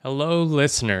Hello,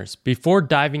 listeners. Before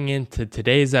diving into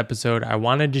today's episode, I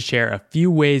wanted to share a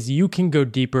few ways you can go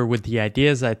deeper with the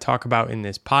ideas I talk about in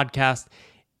this podcast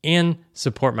and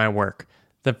support my work.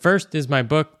 The first is my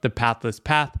book, The Pathless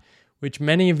Path, which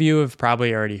many of you have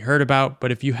probably already heard about,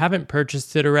 but if you haven't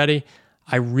purchased it already,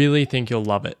 I really think you'll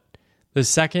love it. The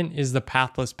second is the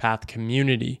Pathless Path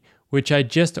community, which I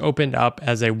just opened up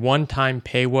as a one-time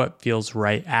pay what feels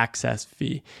right access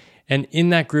fee. And in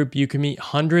that group, you can meet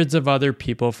hundreds of other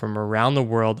people from around the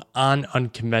world on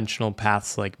unconventional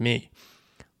paths like me.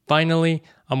 Finally,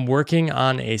 I'm working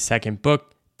on a second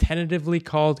book, tentatively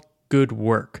called Good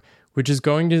Work, which is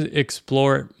going to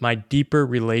explore my deeper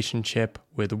relationship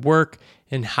with work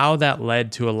and how that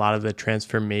led to a lot of the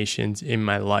transformations in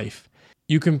my life.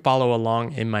 You can follow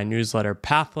along in my newsletter,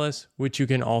 Pathless, which you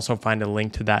can also find a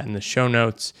link to that in the show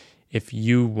notes if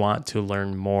you want to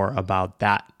learn more about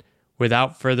that.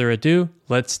 Without further ado,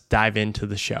 let's dive into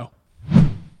the show.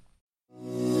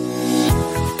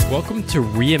 Welcome to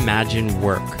Reimagine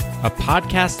Work, a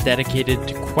podcast dedicated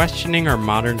to questioning our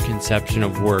modern conception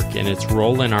of work and its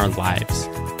role in our lives.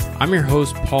 I'm your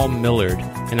host, Paul Millard,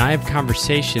 and I have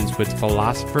conversations with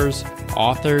philosophers,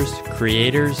 authors,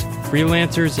 creators,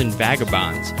 freelancers, and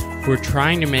vagabonds who are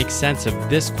trying to make sense of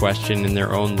this question in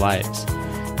their own lives.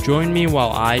 Join me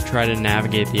while I try to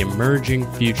navigate the emerging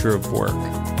future of work.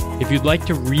 If you'd like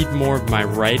to read more of my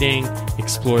writing,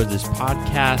 explore this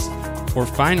podcast, or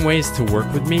find ways to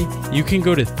work with me, you can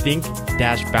go to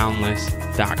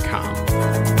think-boundless.com.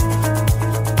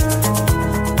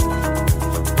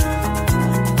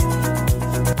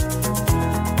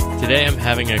 Today I'm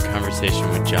having a conversation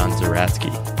with John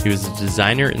Zeratsky. He was a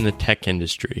designer in the tech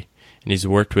industry, and he's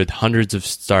worked with hundreds of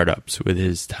startups with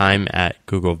his time at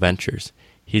Google Ventures.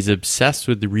 He's obsessed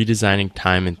with redesigning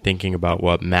time and thinking about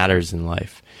what matters in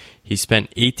life. He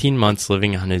spent 18 months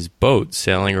living on his boat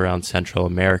sailing around Central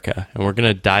America, and we're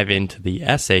going to dive into the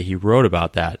essay he wrote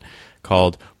about that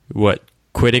called What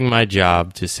Quitting My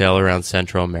Job to Sail Around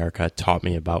Central America Taught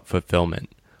Me About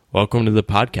Fulfillment. Welcome to the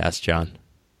podcast, John.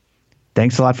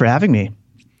 Thanks a lot for having me.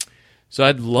 So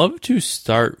I'd love to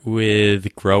start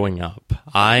with growing up.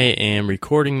 I am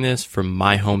recording this from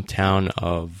my hometown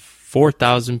of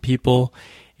 4,000 people,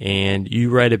 and you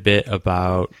write a bit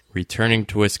about returning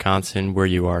to Wisconsin where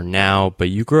you are now, but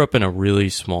you grew up in a really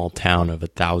small town of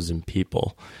 1,000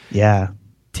 people. Yeah.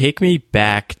 Take me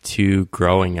back to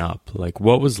growing up. Like,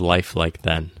 what was life like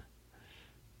then?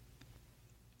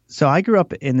 So I grew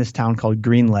up in this town called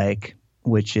Green Lake,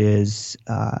 which is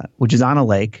on a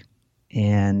lake,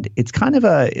 and it's kind of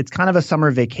a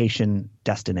summer vacation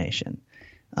destination.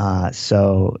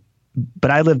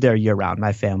 But I lived there year round.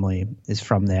 My family is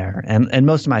from there, and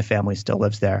most of my family still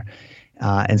lives there.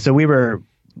 And so we were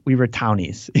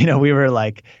townies. You know, we were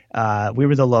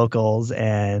the locals,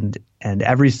 and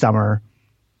every summer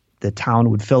the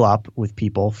town would fill up with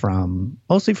people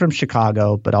mostly from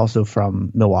Chicago, but also from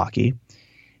Milwaukee.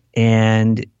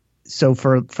 And so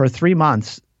for 3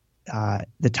 months,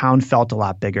 the town felt a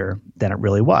lot bigger than it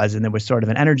really was, and there was sort of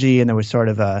an energy, and there was sort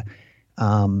of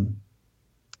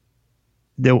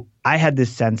I had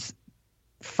this sense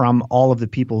from all of the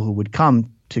people who would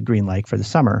come to Green Lake for the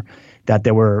summer that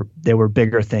there were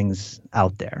bigger things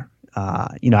out there.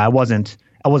 I wasn't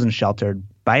sheltered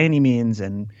by any means,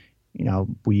 and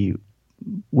we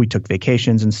took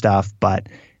vacations and stuff. But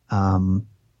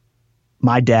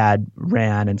my dad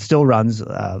ran and still runs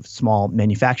a small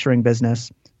manufacturing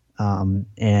business,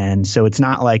 and so it's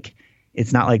not like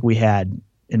we had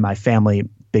in my family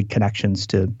big connections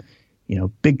to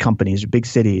big companies or big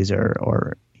cities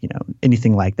or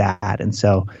anything like that. And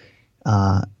so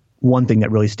one thing that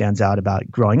really stands out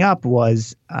about growing up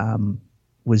was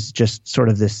just sort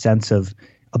of this sense of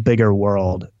a bigger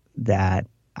world that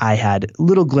I had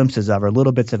little glimpses of or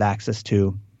little bits of access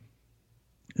to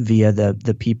via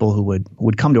the people who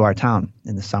would come to our town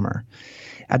in the summer.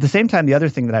 At the same time, the other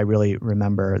thing that I really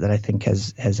remember that I think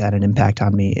has had an impact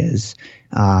on me is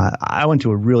I went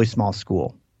to a really small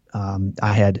school.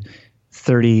 I had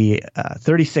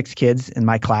 36 kids in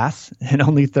my class, and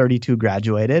only 32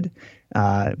 graduated,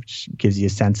 which gives you a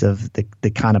sense of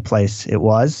the kind of place it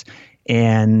was.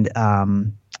 And I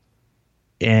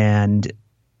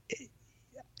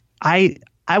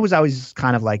was always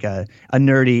kind of like a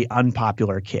nerdy,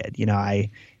 unpopular kid.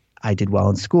 I did well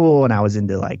in school, and I was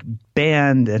into like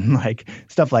band and like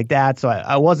stuff like that. So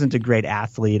I wasn't a great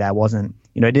athlete. I wasn't,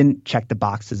 I didn't check the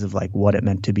boxes of like what it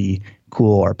meant to be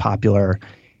cool or popular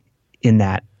in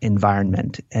that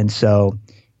environment. And so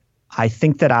I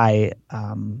think that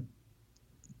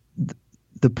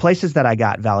the places that I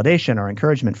got validation or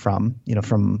encouragement from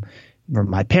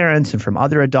my parents and from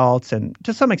other adults, and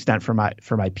to some extent from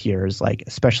my peers, like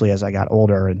especially as I got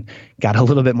older and got a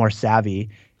little bit more savvy,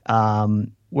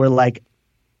 were like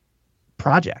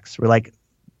projects, were like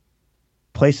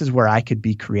places where I could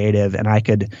be creative and I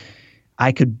could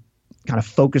kind of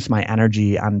focus my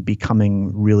energy on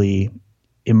becoming really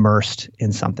immersed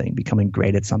in something, becoming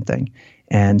great at something.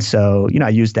 And so, I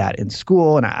used that in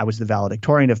school, and I was the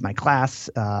valedictorian of my class.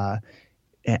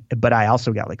 But I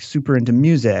also got like super into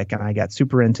music, and I got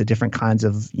super into different kinds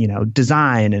of,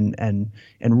 design and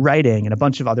writing and a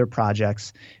bunch of other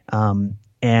projects. And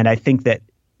I think that,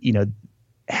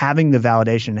 having the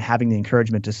validation, having the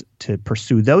encouragement to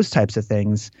pursue those types of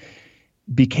things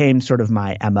became sort of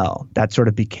my MO. That sort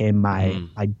of became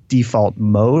my default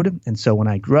mode. And so when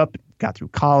I grew up, got through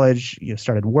college,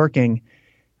 started working,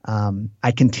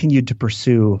 I continued to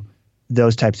pursue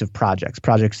those types of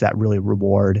projects that really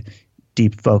reward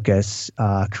deep focus,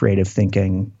 creative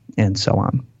thinking, and so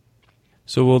on.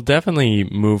 So we'll definitely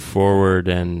move forward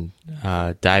and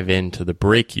dive into the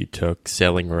break you took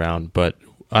sailing around. But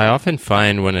I often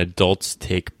find when adults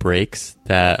take breaks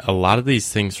that a lot of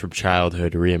these things from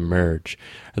childhood reemerge.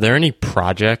 Are there any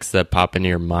projects that pop into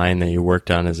your mind that you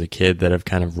worked on as a kid that have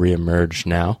kind of reemerged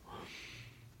now?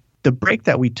 The break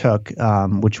that we took,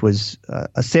 which was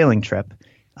a sailing trip,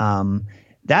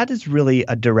 that is really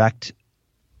a direct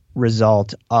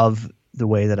result of the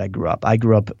way that I grew up. I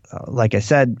grew up, like I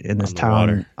said, in this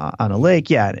town on a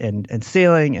lake, and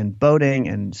sailing and boating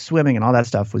and swimming and all that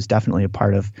stuff was definitely a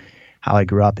part of how I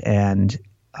grew up. And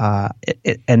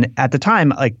and at the time,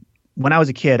 like when I was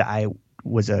a kid, I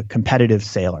was a competitive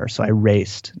sailor, so I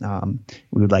raced.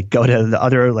 We would like go to the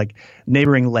other like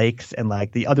neighboring lakes, and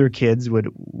like the other kids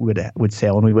would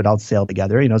sail, and we would all sail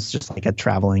together. It's just like a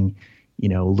traveling,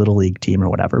 little league team or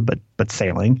whatever, but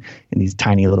sailing in these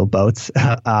tiny little boats.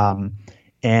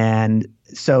 And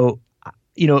so,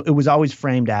 it was always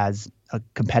framed as a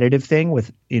competitive thing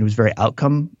it was very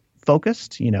outcome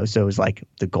focused, so it was like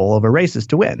the goal of a race is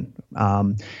to win.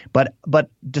 But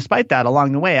despite that,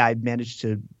 along the way, I managed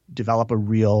to develop a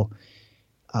real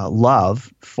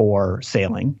love for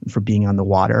sailing, for being on the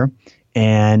water.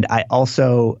 And I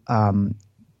also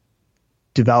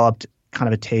developed kind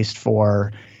of a taste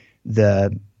for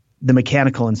the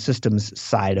mechanical and systems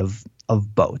side of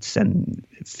boats, and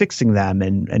fixing them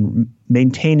and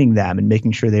maintaining them and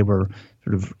making sure they were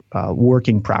sort of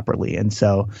working properly. And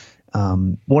so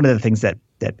one of the things that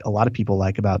a lot of people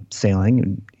like about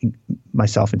sailing, and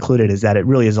myself included, is that it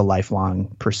really is a lifelong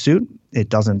pursuit. It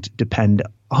doesn't depend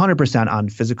 100% on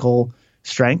physical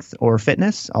strength or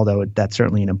fitness, although that's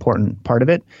certainly an important part of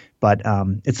it. But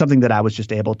it's something that I was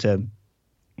just able to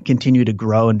continue to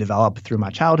grow and develop through my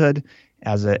childhood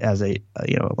as a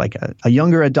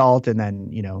younger adult. And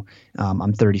then,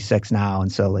 I'm 36 now.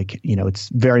 And so like, it's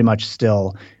very much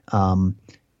still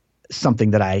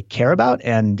something that I care about.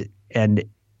 And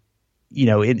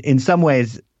in some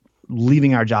ways,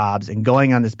 leaving our jobs and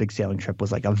going on this big sailing trip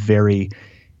was like a very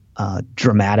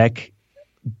dramatic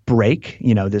break,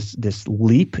 this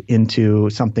leap into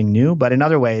something new. But in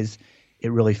other ways,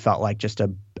 it really felt like just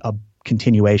a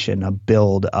continuation, a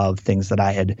build of things that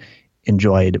I had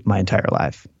enjoyed my entire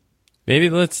life. Maybe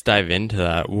let's dive into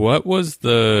that. What was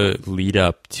the lead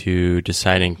up to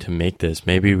deciding to make this?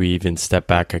 Maybe we even step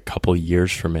back a couple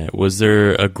years from it. Was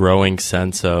there a growing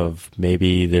sense of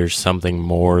maybe there's something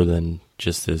more than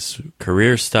just this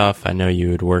career stuff? I know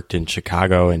you had worked in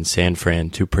Chicago and San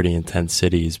Fran, two pretty intense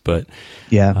cities, but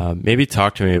maybe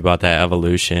talk to me about that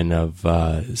evolution of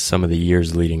some of the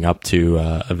years leading up to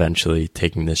eventually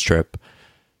taking this trip.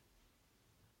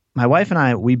 My wife and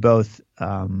I, we both,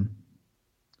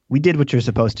 we did what you're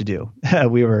supposed to do.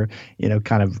 We were,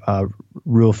 kind of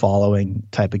rule following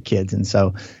type of kids. And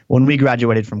so when we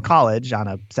graduated from college on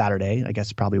a Saturday, I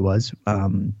guess it probably was,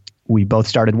 we both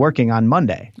started working on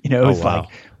Monday. It was like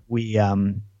which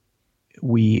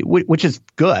is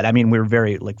good. I mean, we were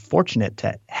very fortunate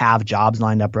to have jobs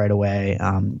lined up right away.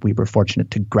 We were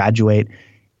fortunate to graduate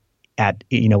at,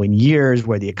 in years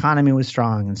where the economy was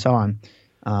strong and so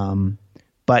on.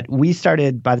 But we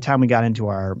started, by the time we got into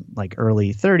our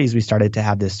early 30s, we started to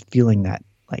have this feeling that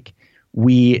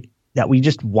we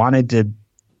just wanted to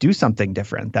do something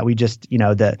different, that we just,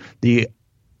 the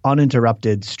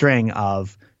uninterrupted string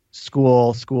of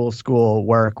school,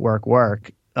 work,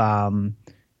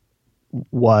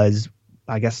 was,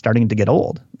 I guess, starting to get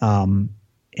old.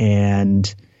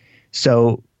 And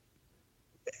so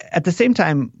at the same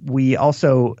time, we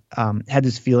also had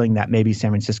this feeling that maybe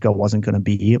San Francisco wasn't going to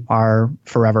be our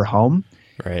forever home.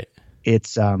 Right.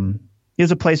 It's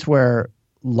a place where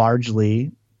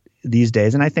largely these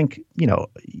days, and I think,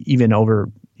 even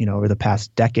over the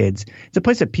past decades, it's a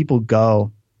place that people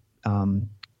go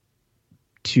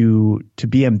to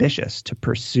be ambitious, to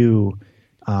pursue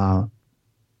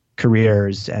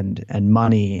careers and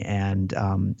money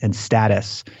and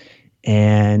status.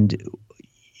 And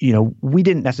we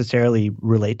didn't necessarily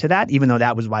relate to that, even though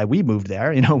that was why we moved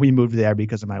there. We moved there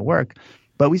because of my work,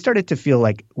 but we started to feel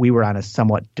like we were on a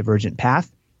somewhat divergent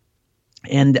path.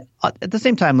 And at the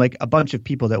same time, like a bunch of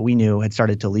people that we knew had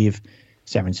started to leave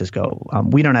San Francisco.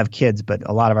 We don't have kids, but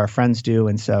a lot of our friends do.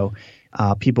 And so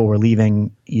people were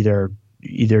leaving, either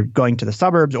going to the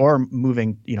suburbs or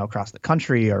moving, across the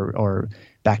country or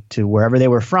back to wherever they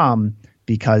were from,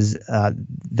 because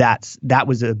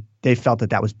they felt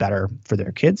that was better for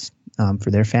their kids,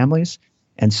 for their families.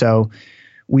 And so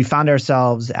we found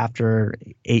ourselves after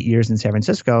 8 years in San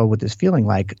Francisco with this feeling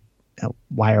like,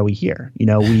 why are we here?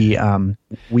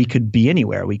 We could be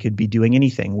anywhere. We could be doing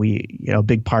anything. A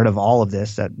big part of all of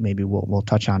this that maybe we'll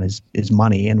touch on is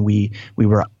money. And we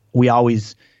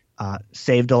always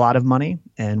saved a lot of money,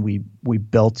 and we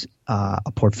built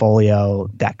a portfolio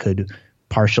that could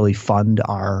partially fund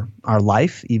our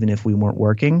life, even if we weren't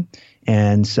working.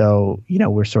 And so,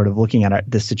 we're sort of looking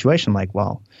at this situation like,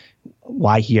 well,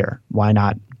 why here? Why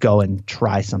not go and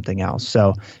try something else?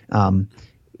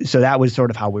 So that was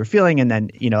sort of how we were feeling. And then,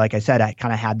 like I said, I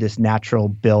kind of had this natural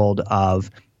build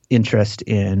of interest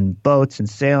in boats and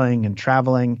sailing and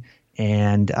traveling.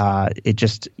 And it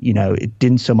just, it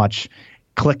didn't so much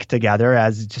click together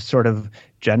as just sort of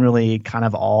generally kind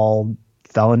of all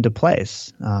fell into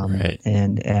place. Right.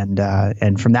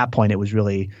 And from that point, it was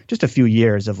really just a few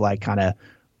years of like kind of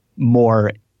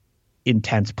more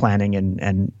intense planning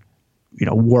and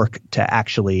work to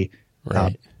actually,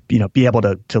 right. Be able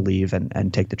to leave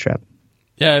and take the trip.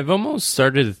 Yeah, I've almost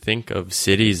started to think of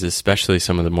cities, especially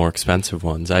some of the more expensive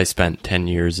ones. I spent 10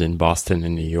 years in Boston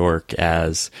and New York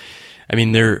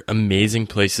they're amazing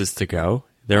places to go.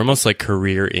 They're almost like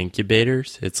career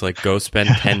incubators. It's like go spend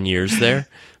 10 years there,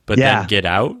 but then get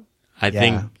out. I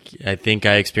think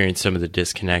I experienced some of the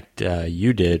disconnect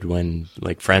you did when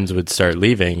like friends would start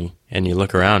leaving and you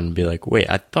look around and be like, wait,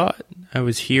 I thought I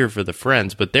was here for the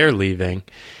friends, but they're leaving.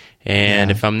 And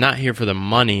if I'm not here for the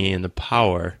money and the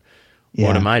power,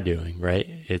 what am I doing, right?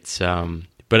 It's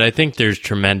but I think there's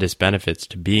tremendous benefits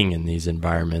to being in these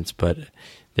environments, but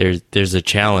there's a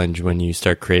challenge when you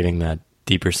start craving that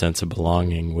deeper sense of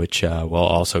belonging, which we'll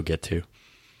also get to.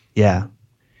 Yeah.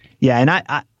 Yeah. And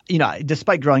I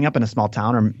despite growing up in a small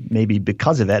town, or maybe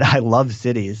because of it, I love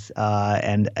cities.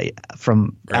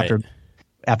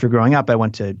 After growing up, I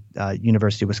went to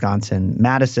University of Wisconsin,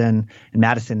 Madison, and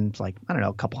Madison's like, I don't know,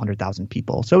 a couple 100,000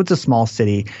 people. So it's a small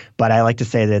city, but I like to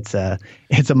say that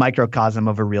it's a microcosm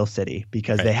of a real city,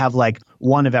 because they have like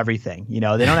one of everything. They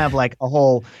don't have like a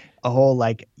whole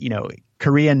like,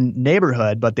 Korean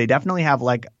neighborhood, but they definitely have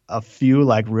like a few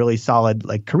like really solid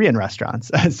like Korean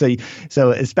restaurants.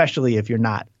 So especially if you're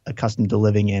not accustomed to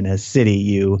living in a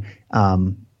city,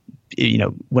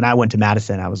 when I went to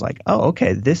Madison, I was like, oh,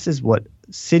 okay, this is what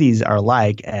cities are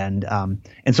like. And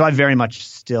so I very much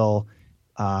still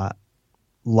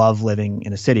love living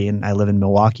in a city, and I live in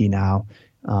Milwaukee now.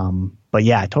 But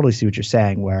yeah, I totally see what you're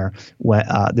saying, where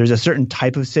there's a certain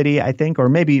type of city, I think, or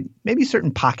maybe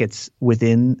certain pockets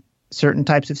within certain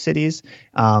types of cities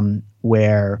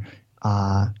where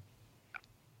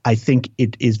I think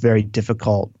it is very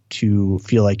difficult to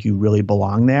feel like you really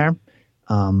belong there,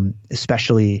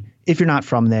 especially if you're not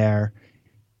from there.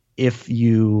 If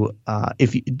you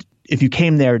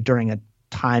came there during a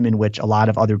time in which a lot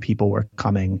of other people were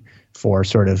coming for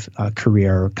sort of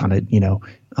career kind of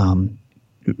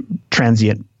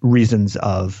transient reasons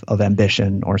of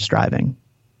ambition or striving.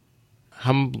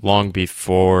 How long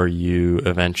before you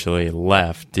eventually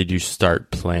left did you start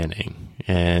planning?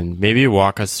 And maybe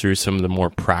walk us through some of the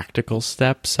more practical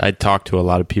steps. I talked to a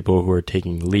lot of people who are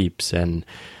taking leaps, and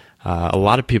a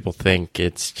lot of people think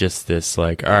it's just this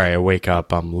like, all right, I wake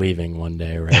up, I'm leaving one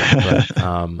day, right? But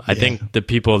I think the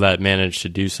people that manage to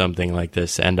do something like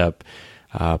this end up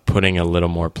putting a little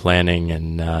more planning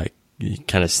and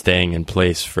kind of staying in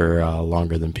place for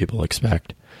longer than people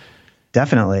expect.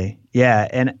 Definitely. Yeah.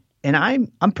 And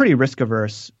I'm pretty risk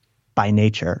averse by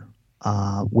nature,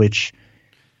 which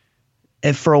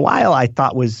for a while I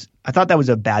thought that was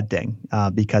a bad thing,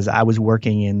 because I was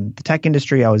working in the tech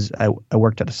industry. I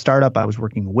worked at a startup. I was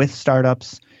working with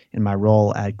startups in my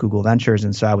role at Google Ventures,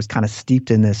 and so I was kind of steeped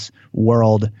in this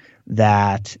world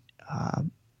that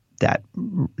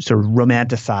sort of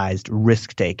romanticized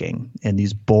risk taking and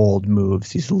these bold moves,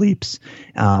 these leaps.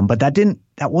 But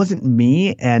that wasn't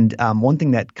me. And one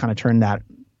thing that kind of turned that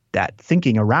that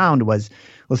thinking around was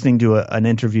listening to an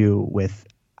interview with,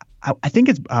 I think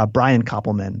it's Brian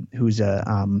Koppelman, who's a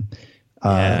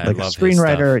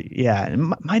screenwriter. Yeah, it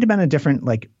might have been a different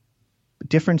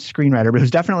screenwriter, but it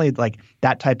was definitely like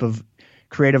that type of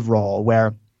creative role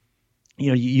where,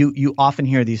 you often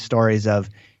hear these stories of,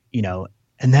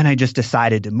 and then I just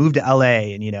decided to move to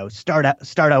LA and, start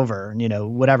over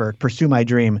and, whatever, pursue my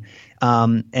dream.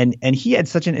 And he had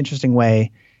such an interesting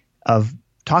way of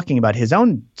talking about his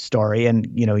own story and,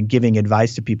 and giving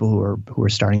advice to people who are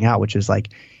starting out, which is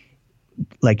like,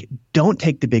 don't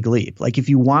take the big leap. Like if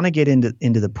you want to get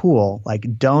into the pool,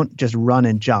 like don't just run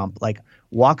and jump, like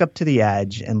walk up to the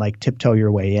edge and like tiptoe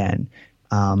your way in.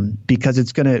 Because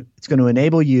it's going to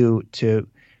enable you to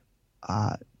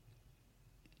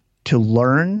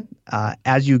learn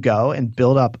as you go and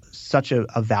build up such a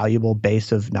valuable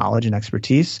base of knowledge and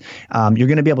expertise. You're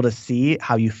going to be able to see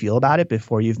how you feel about it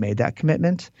before you've made that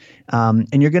commitment,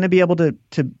 and you're going to be able to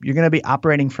you're going to be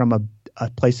operating from a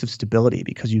place of stability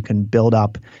because you can build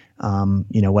up,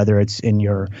 whether it's in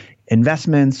your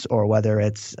investments or whether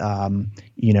it's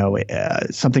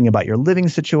something about your living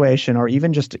situation or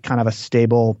even just kind of a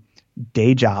stable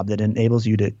day job that enables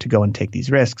you to go and take these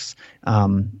risks.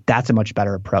 That's a much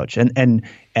better approach. And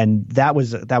that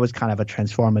was kind of a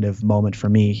transformative moment for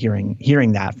me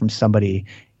hearing that from somebody,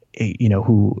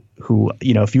 who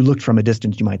if you looked from a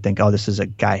distance, you might think, oh, this is a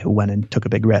guy who went and took a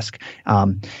big risk.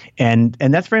 And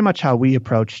that's very much how we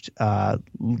approached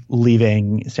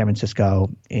leaving San Francisco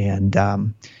and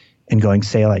going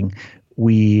sailing.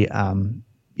 We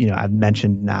I've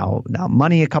mentioned now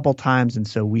money a couple times, and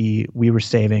so we were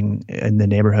saving in the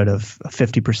neighborhood of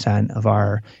 50% of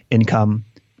our income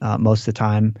most of the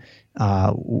time.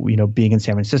 Being in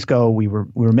San Francisco, we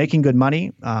were making good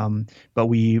money, but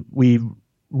we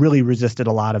really resisted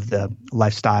a lot of the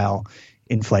lifestyle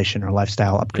inflation or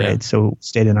lifestyle upgrades. Yeah. So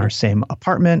stayed in our same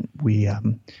apartment. We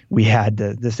had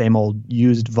the same old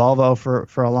used Volvo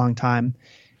for a long time.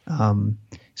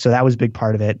 So that was a big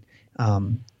part of it.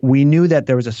 We knew that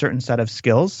there was a certain set of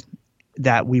skills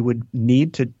that we would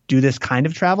need to do this kind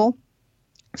of travel.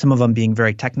 Some of them being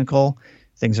very technical,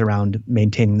 things around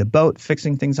maintaining the boat,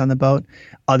 fixing things on the boat.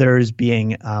 Others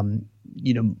being,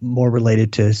 more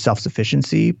related to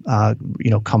self-sufficiency,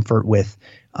 comfort with,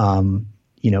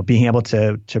 being able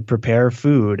to prepare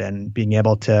food and being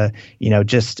able to,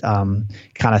 just kind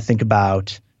of think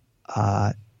about,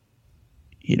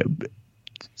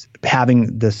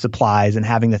 having the supplies and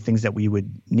having the things that we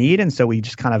would need. And so we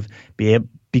just kind of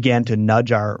began to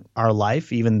nudge our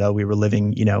life, even though we were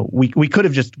living, we could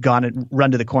have just gone and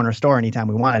run to the corner store anytime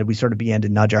we wanted. We sort of began to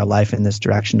nudge our life in this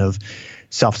direction of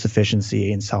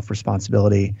self-sufficiency and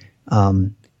self-responsibility.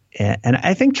 And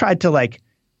I think tried to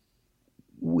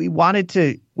we wanted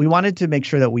to make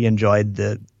sure that we enjoyed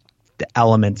the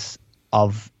elements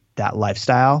of that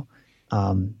lifestyle.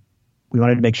 We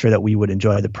wanted to make sure that we would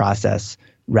enjoy the process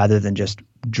rather than just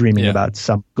dreaming about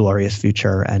some glorious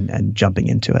future and jumping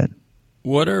into it.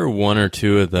 What are one or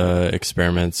two of the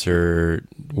experiments or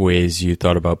ways you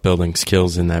thought about building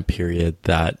skills in that period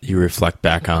that you reflect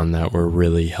back on that were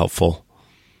really helpful?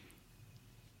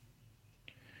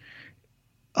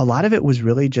 A lot of it was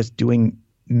really just doing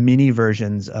mini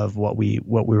versions of what we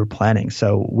were planning.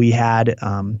 So we had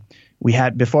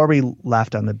before we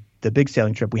left on the big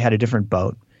sailing trip, we had a different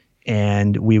boat,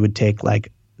 and we would take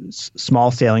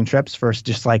small sailing trips first.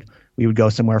 Just we would go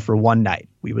somewhere for one night.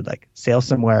 We would sail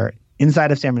somewhere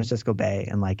inside of San Francisco Bay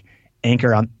and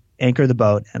anchor the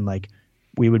boat, and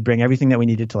we would bring everything that we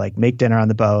needed to make dinner on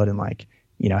the boat and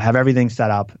have everything set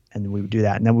up, and we would do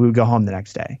that, and then we would go home the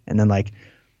next day. And then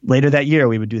later that year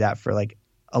we would do that for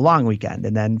a long weekend,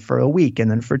 and then for a week, and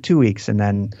then for 2 weeks, and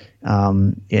then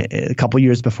a couple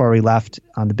years before we left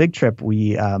on the big trip,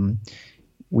 we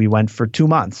went for 2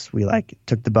 months. We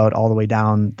took the boat all the way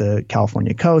down the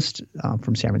California coast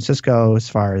from San Francisco as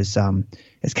far as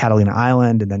Catalina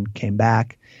Island, and then came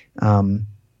back.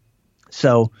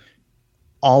 So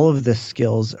all of the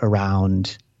skills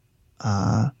around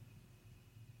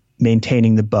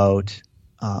maintaining the boat,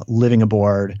 living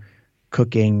aboard,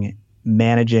 cooking,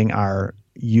 managing our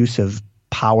use of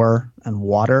power and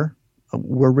water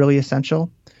were really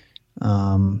essential.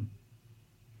 And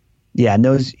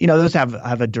those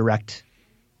have a direct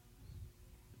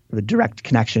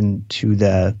connection to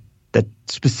the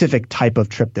specific type of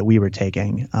trip that we were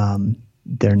taking.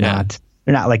 They're not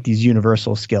like these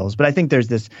universal skills, but I think there's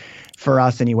this, for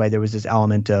us anyway, there was this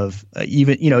element of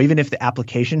even if the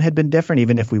application had been different,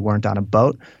 even if we weren't on a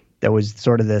boat, there was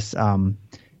sort of this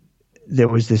there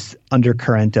was this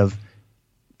undercurrent of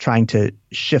trying to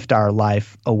shift our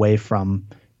life away from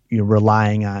you're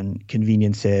relying on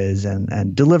conveniences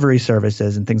and delivery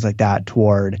services and things like that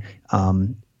toward,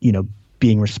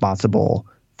 being responsible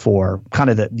for kind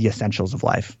of the essentials of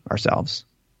life ourselves.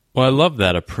 Well, I love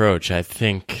that approach. I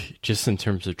think just in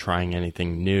terms of trying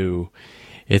anything new,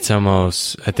 it's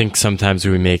almost, I think sometimes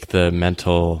we make the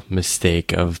mental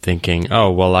mistake of thinking,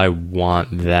 oh, well, I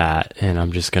want that and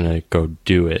I'm just going to go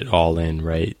do it all in,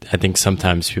 right? I think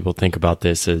sometimes people think about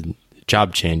this as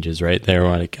job changes, right? They're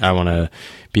like, I want to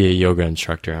be a yoga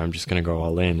instructor. I'm just going to go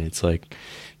all in. It's like,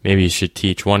 maybe you should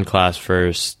teach one class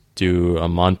first, do a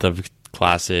month of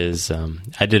classes.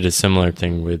 I did a similar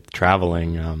thing with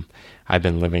traveling. I've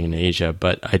been living in Asia,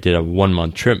 but I did a 1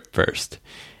 month trip first.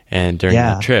 And during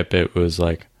that trip, it was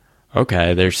like,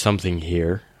 okay, there's something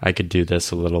here. I could do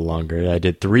this a little longer. I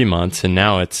did 3 months, and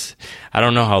now I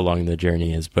don't know how long the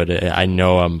journey is, but I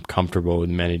know I'm comfortable with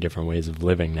many different ways of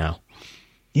living now.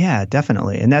 Yeah,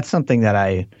 definitely. And that's something that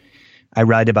I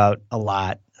write about a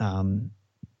lot, written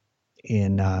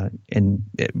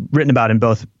about in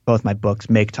both my books,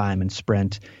 Make Time and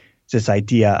Sprint. This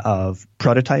idea of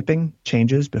prototyping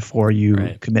changes before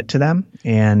you commit to them,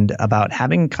 and about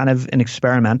having kind of an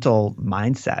experimental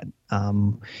mindset.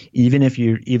 Even if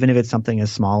it's something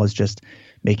as small as just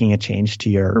making a change to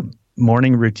your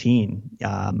morning routine.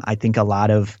 I think a lot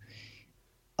of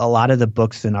the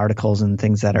books and articles and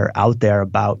things that are out there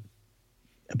about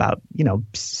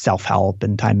self-help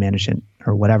and time management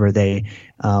or whatever,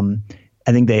 I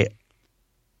think they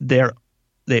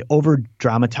over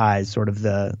dramatize sort of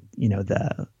the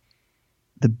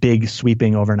big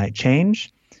sweeping overnight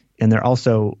change, and they're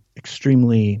also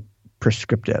extremely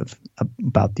prescriptive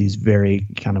about these very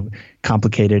kind of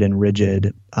complicated and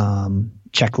rigid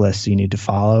checklists you need to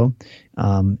follow.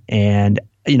 And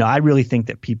I really think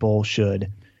that people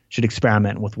should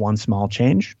experiment with one small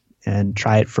change and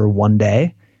try it for one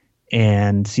day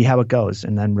and see how it goes,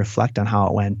 and then reflect on how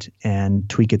it went and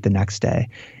tweak it the next day.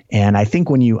 And I think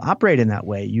when you operate in that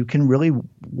way, you can really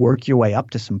work your way up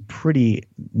to some pretty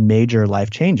major life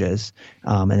changes.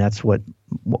 And that's what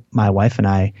my wife and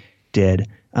I did.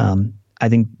 I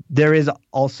think there's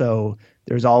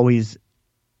always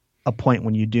a point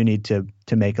when you do need to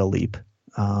make a leap.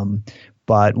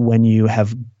 But when you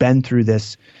have been through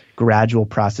this gradual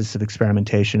process of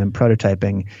experimentation and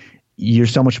prototyping, you're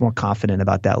so much more confident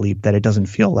about that leap that it doesn't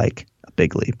feel like a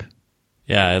big leap.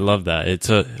 Yeah, I love that. It's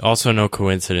also no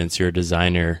coincidence you're a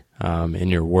designer in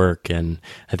your work. And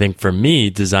I think for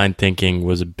me, design thinking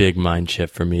was a big mind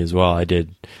shift for me as well.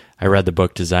 I read the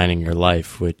book Designing Your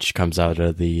Life, which comes out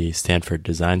of the Stanford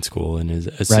Design School, and is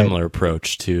a similar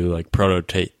approach to like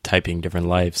prototyping different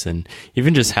lives and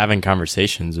even just having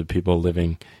conversations with people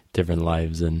living different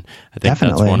lives. And I think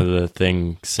that's one of the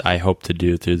things I hope to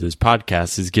do through this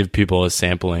podcast is give people a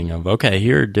sampling of, okay,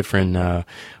 here are different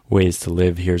ways to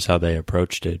live. Here's how they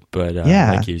approached it. But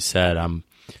like you said, I'm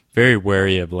very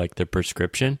wary of like the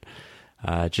prescription,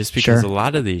 just because a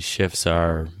lot of these shifts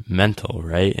are mental,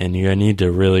 right? And you need to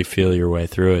really feel your way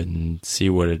through it and see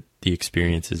what the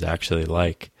experience is actually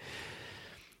like.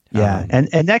 Yeah.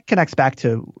 And that connects back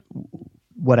to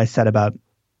what I said about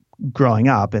growing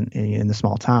up in the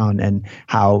small town, and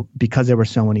how, because there were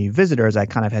so many visitors, I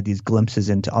kind of had these glimpses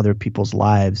into other people's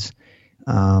lives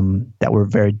that were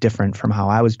very different from how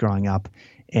I was growing up.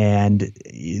 And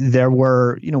there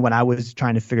were, when I was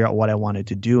trying to figure out what I wanted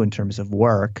to do in terms of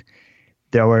work,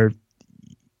 there were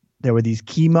these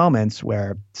key moments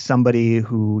where somebody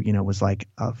who, was like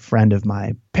a friend of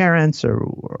my parents, or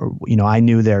I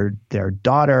knew their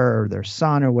daughter or their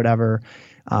son or whatever,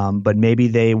 but maybe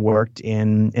they worked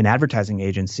in an advertising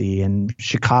agency in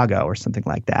Chicago or something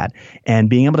like that. And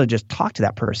being able to just talk to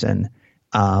that person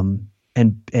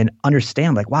and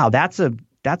understand, like, wow, that's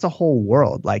a whole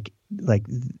world. Like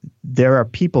there are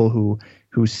people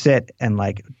who sit and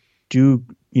like do,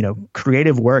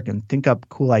 creative work and think up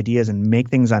cool ideas and make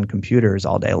things on computers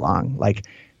all day long. Like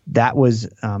that was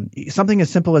something as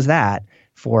simple as that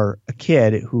for a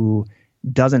kid who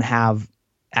doesn't have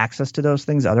access to those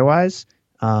things otherwise,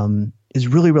 is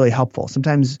really, really helpful.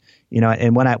 Sometimes,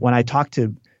 and when I talk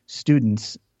to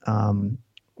students,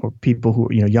 or people who,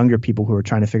 younger people who are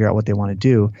trying to figure out what they want to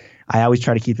do, I always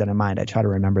try to keep that in mind. I try to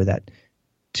remember that,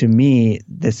 to me,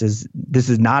 this is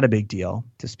not a big deal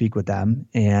to speak with them.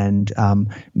 And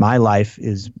my life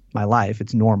is my life.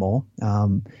 It's normal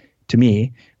to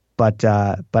me. But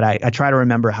I try to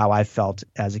remember how I felt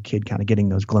as a kid, kind of getting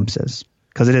those glimpses.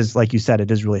 Because it is, like you said,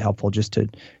 it is really helpful just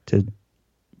to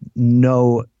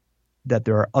know that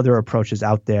there are other approaches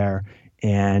out there.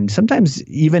 And sometimes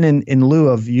even in lieu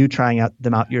of you trying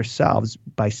them out yourselves,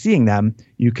 by seeing them,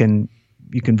 you can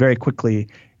very quickly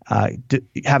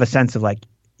have a sense of like,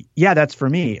 yeah, that's for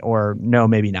me, or no,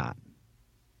 maybe not.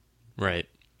 Right.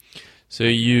 So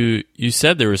you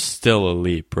said there was still a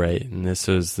leap, right? And this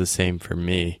was the same for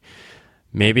me.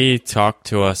 Maybe talk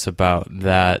to us about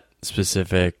that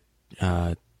specific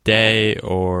day,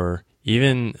 or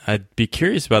even I'd be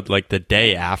curious about like the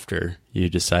day after you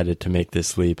decided to make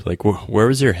this leap. Like where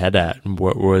was your head at? And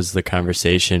what was the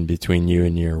conversation between you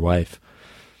and your wife?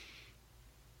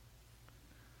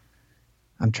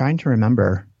 I'm trying to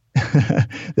remember.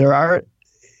 There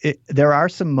are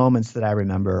some moments that I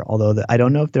remember, although I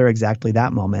don't know if they're exactly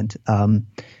that moment.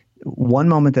 One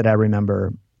moment that I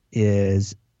remember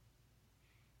is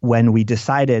when we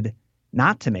decided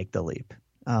not to make the leap,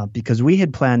 because we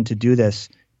had planned to do this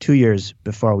 2 years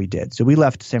before we did. So we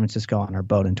left San Francisco on our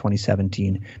boat in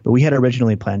 2017, but we had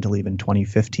originally planned to leave in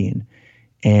 2015.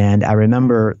 And I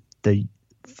remember the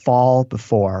fall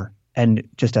before, and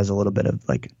just as a little bit of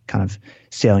like kind of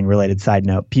sailing related side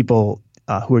note, people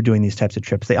who are doing these types of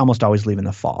trips, they almost always leave in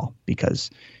the fall because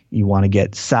you want to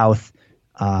get south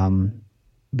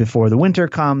before the winter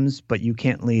comes, but you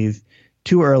can't leave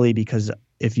too early because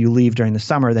if you leave during the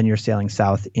summer, then you're sailing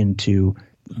south into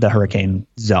the hurricane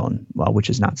zone, which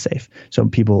is not safe. So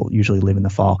people usually leave in the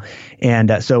fall.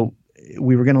 And so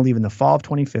we were going to leave in the fall of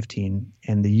 2015.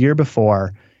 And the year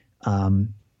before,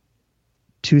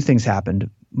 two things happened.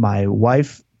 My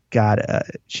wife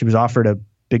she was offered a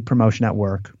big promotion at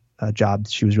work, a job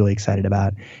she was really excited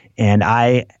about. And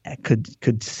I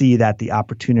could see that the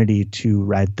opportunity to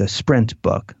write the Sprint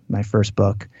book, my first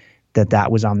book,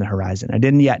 that was on the horizon. I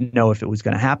didn't yet know if it was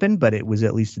going to happen, but it was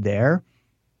at least there.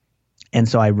 And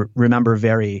so I remember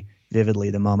very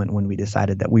vividly the moment when we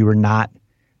decided that we were not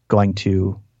going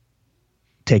to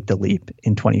take the leap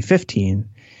in 2015,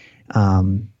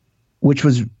 which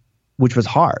was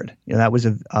hard. That was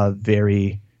a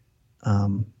very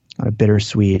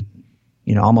bittersweet,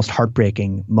 almost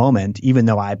heartbreaking moment, even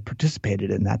though I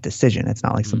participated in that decision. It's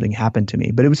not like something happened to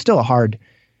me, but it was still a hard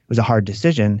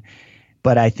decision.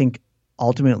 But I think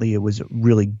ultimately it was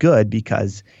really good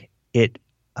because it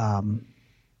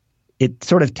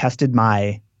sort of tested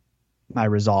my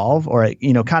resolve, or it,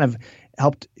 kind of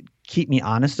helped keep me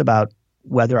honest about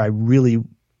whether I really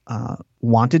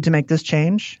wanted to make this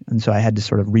change. And so I had to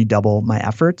sort of redouble my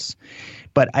efforts.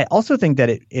 But I also think that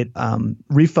it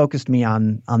refocused me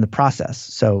on the process.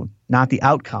 So not the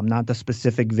outcome, not the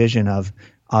specific vision of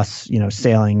us,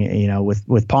 sailing,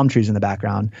 with palm trees in the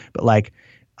background, but like,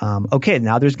 okay,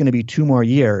 now there's going to be 2 more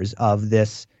years of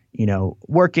this,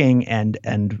 working and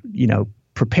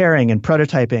preparing and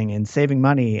prototyping and saving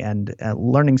money and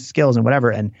learning skills and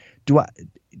whatever. And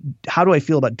how do I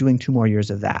feel about doing 2 more years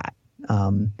of that?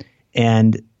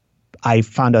 And I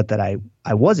found out that I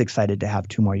was excited to have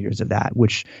 2 more years of that,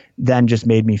 which then just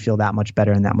made me feel that much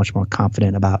better and that much more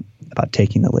confident about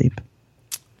taking the leap.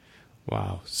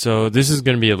 Wow. So this is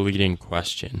going to be a leading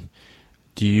question.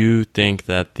 Do you think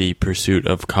that the pursuit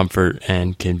of comfort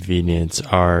and convenience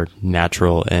are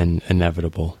natural and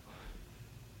inevitable?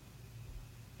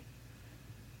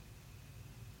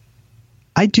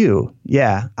 I do.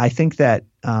 Yeah. I think that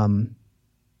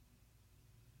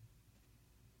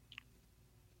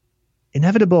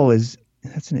inevitable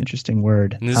that's an interesting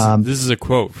word. This is a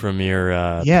quote from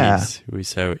your piece.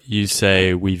 You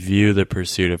say, we view the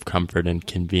pursuit of comfort and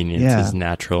convenience as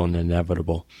natural and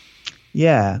inevitable.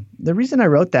 Yeah. The reason I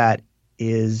wrote that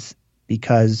is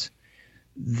because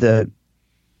the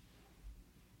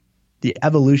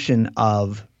evolution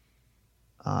of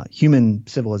human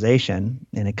civilization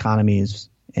and economies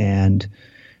and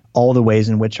all the ways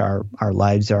in which our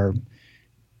lives are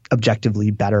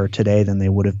objectively better today than they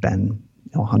would have been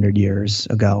 100 years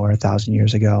ago or 1,000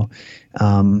 years ago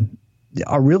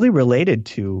are really related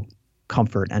to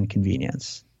comfort and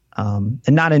convenience. And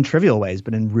not in trivial ways,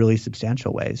 but in really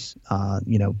substantial ways.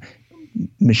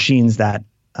 Machines that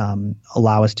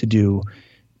allow us to do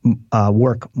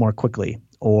work more quickly,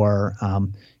 or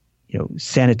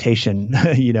sanitation,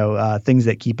 things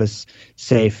that keep us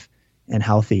safe and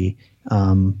healthy.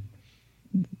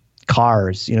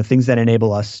 Cars, things that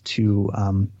enable us to,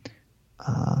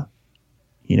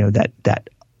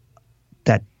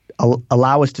 that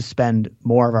allow us to spend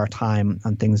more of our time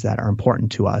on things that are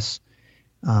important to us.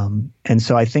 And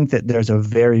so I think that there's a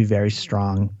very, very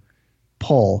strong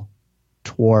pull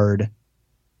toward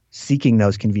seeking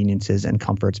those conveniences and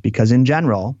comforts because in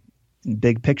general,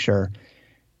 big picture,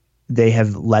 they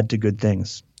have led to good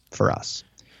things for us.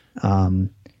 And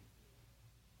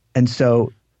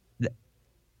so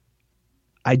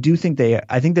I think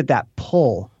that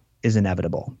pull is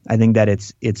inevitable. I think that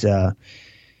it's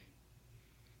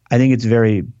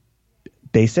very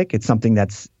basic. It's something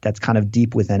that's kind of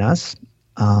deep within us.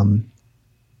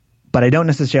 But I don't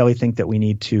necessarily think that we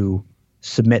need to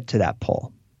submit to that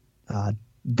pull.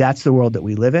 That's the world that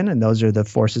we live in, and those are the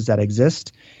forces that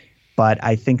exist. But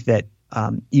I think that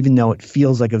even though it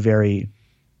feels like a very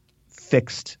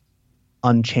fixed,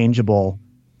 unchangeable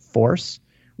force,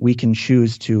 we can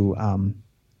choose to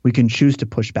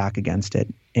push back against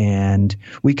it, and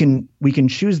we can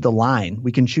choose the line.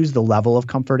 We can choose the level of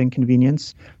comfort and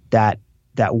convenience that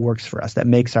works for us, that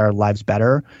makes our lives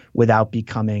better without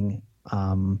becoming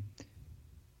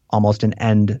almost an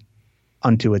end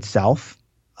unto itself,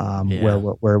 where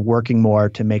we're working more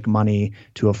to make money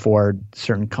to afford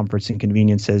certain comforts and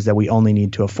conveniences that we only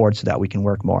need to afford so that we can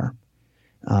work more.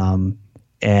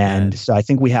 So I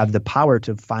think we have the power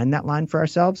to find that line for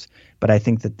ourselves, but I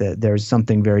think that there's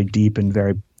something very deep and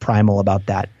very primal about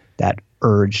that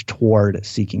urge toward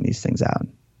seeking these things out.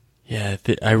 Yeah,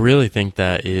 I really think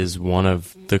that is one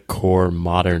of the core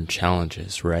modern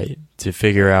challenges, right? To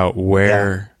figure out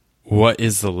what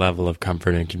is the level of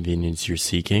comfort and convenience you're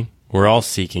seeking. We're all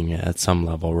seeking it at some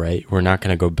level, right? We're not going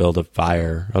to go build a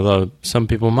fire, although some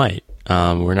people might.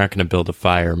 We're not going to build a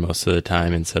fire most of the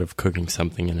time instead of cooking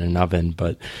something in an oven.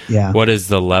 But what is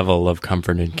the level of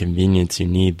comfort and convenience you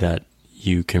need that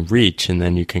you can reach, and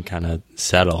then you can kind of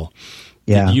settle?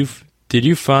 Yeah. Did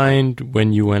you find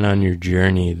when you went on your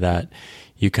journey that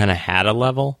you kind of had a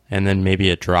level and then maybe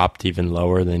it dropped even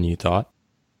lower than you thought?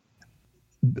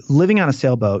 Living on a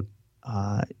sailboat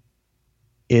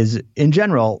is, in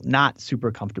general, not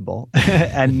super comfortable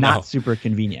and not super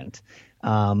convenient.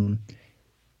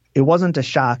 It wasn't a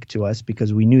shock to us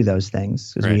because we knew those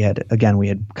things, because we had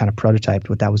kind of prototyped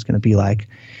what that was going to be like.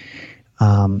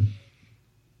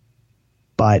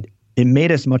 But it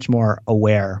made us much more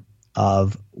aware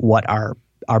of what our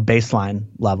baseline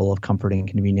level of comfort and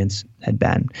convenience had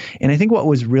been. And I think what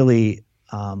was really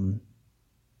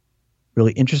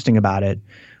interesting about it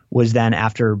was then,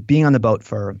 after being on the boat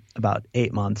for about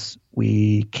 8 months,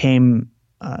 we came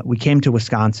to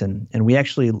Wisconsin, and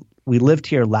we lived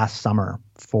here last summer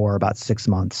for about 6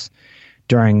 months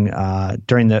during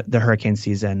the hurricane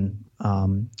season,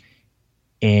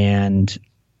 and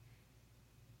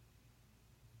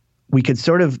we could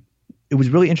sort of. It was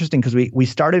really interesting because we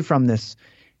started from this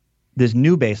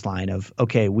new baseline of,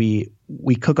 okay, we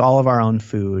cook all of our own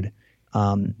food.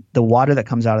 The water that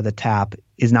comes out of the tap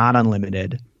is not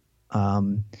unlimited.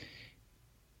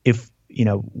 If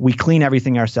we clean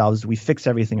everything ourselves, we fix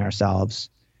everything ourselves.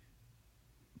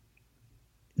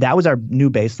 That was our new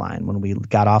baseline when we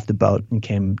got off the boat and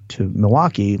came to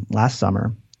Milwaukee last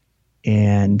summer.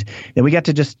 And then we got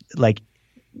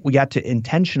to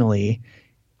intentionally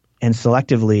and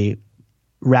selectively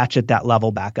ratchet that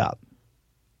level back up.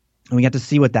 And we got to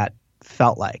see what that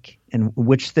felt like, and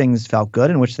which things felt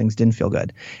good and which things didn't feel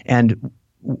good. And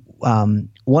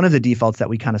one of the defaults that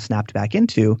we kind of snapped back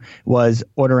into was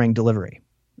ordering delivery.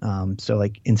 So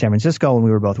like in San Francisco, when we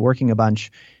were both working a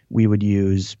bunch, we would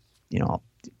use,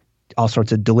 all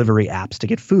sorts of delivery apps to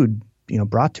get food,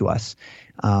 brought to us.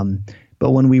 But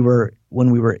when we were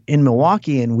in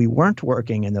Milwaukee and we weren't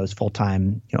working in those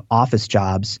full-time, office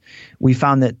jobs, we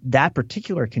found that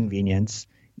particular convenience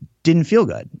didn't feel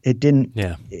good. It didn't.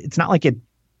 Yeah. It's not like it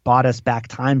bought us back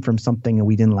time from something that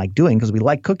we didn't like doing, because we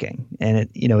like cooking, and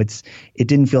it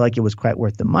didn't feel like it was quite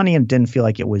worth the money, and didn't feel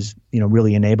like it was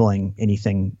really enabling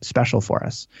anything special for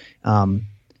us. On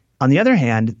the other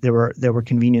hand, there were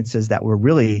conveniences that were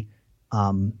really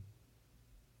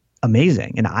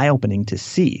amazing and eye-opening to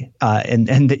see, and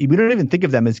we don't even think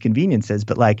of them as conveniences,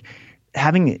 but like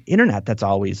having internet that's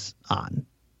always on,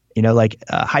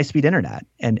 high-speed internet,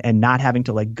 and not having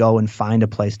to like go and find a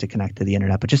place to connect to the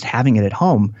internet, but just having it at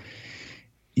home.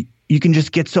 You can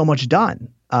just get so much done,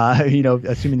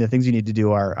 assuming the things you need to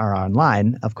do are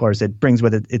online. Of course, it brings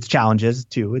with it its challenges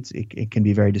too. It can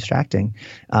be very distracting.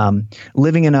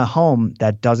 Living in a home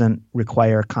that doesn't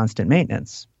require constant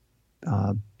maintenance,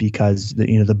 because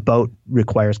the boat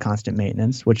requires constant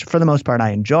maintenance, which for the most part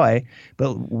I enjoy,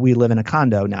 but we live in a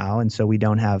condo now, and so we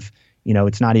don't have,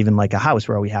 it's not even like a house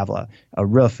where we have a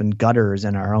roof and gutters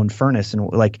and our own furnace, and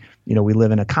we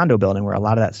live in a condo building where a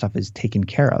lot of that stuff is taken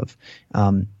care of.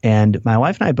 And my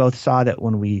wife and I both saw that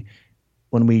when we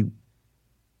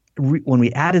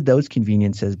added those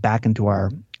conveniences back into our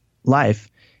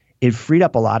life, it freed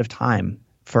up a lot of time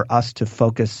for us to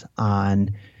focus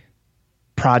on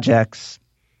projects,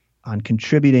 on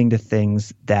contributing to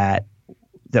things that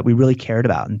we really cared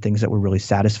about and things that were really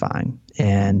satisfying.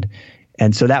 And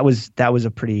so that was a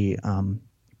pretty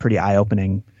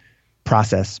eye-opening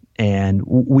process. And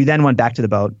we then went back to the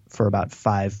boat for about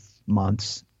 5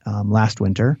 months last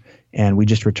winter, and we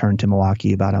just returned to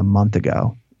Milwaukee about a month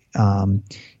ago.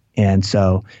 And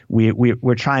so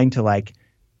we're trying to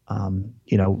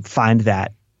find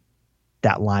that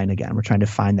line again. We're trying to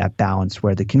find that balance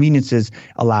where the conveniences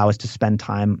allow us to spend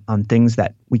time on things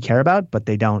that we care about, but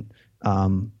we don't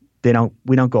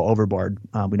go overboard.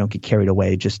 We don't get carried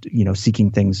away just,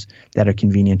 seeking things that are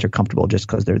convenient or comfortable just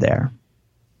because they're there.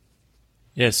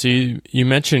 Yeah, so you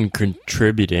mentioned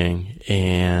contributing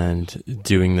and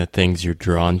doing the things you're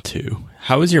drawn to.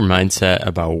 How has your mindset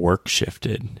about work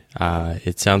shifted?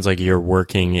 It sounds like you're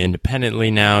working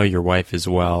independently now, your wife as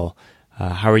well.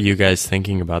 How are you guys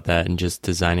thinking about that and just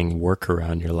designing work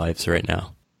around your lives right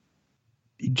now?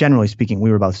 Generally speaking,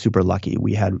 we were both super lucky.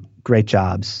 We had great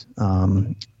jobs.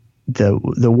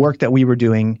 The work that we were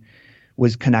doing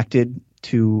was connected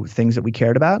to things that we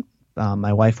cared about.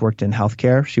 My wife worked in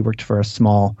healthcare. She worked for a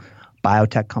small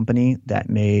biotech company that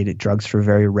made drugs for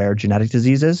very rare genetic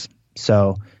diseases.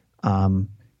 So,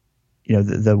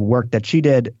 the work that she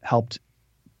did helped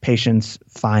patients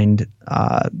find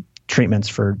treatments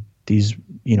for these,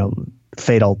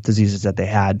 fatal diseases that they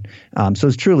had. So it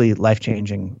was truly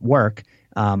life-changing work.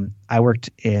 I worked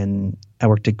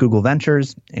at Google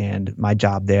Ventures, and my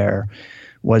job there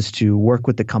was to work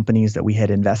with the companies that we had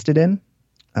invested in.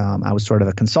 I was sort of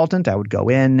a consultant. I would go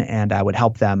in and I would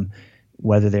help them,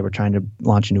 whether they were trying to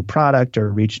launch a new product or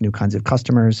reach new kinds of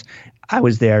customers. I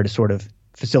was there to sort of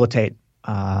facilitate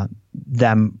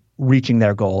them reaching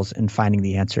their goals and finding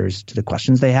the answers to the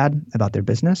questions they had about their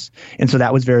business. And so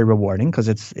that was very rewarding because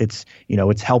it's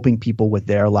helping people with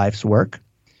their life's work.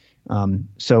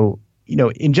 So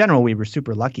in general, we were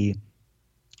super lucky,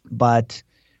 but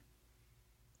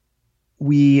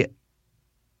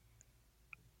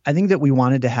I think that we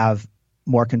wanted to have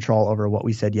more control over what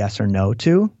we said yes or no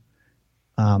to.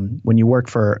 When you work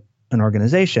for an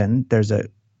organization, there's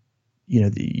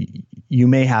you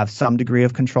may have some degree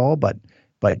of control, but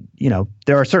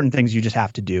there are certain things you just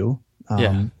have to do,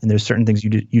 and there's certain things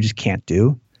you just can't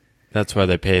do. That's why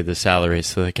they pay the salary,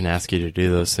 so they can ask you to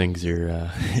do those things you're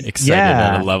excited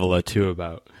at a level or two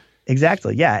about.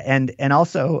 Exactly, yeah, and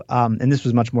also, and this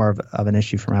was much more of an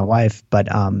issue for my wife, but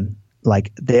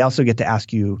they also get to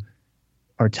ask you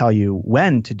or tell you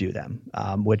when to do them,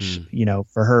 which,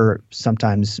 for her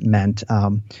sometimes meant,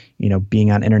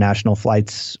 being on international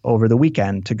flights over the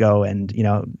weekend to go and,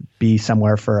 be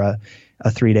somewhere for a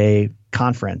 3-day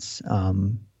conference.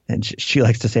 And she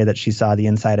likes to say that she saw the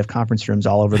inside of conference rooms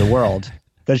all over the world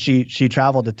because she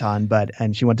traveled a ton,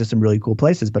 and she went to some really cool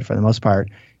places. But for the most part,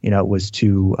 it was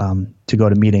to go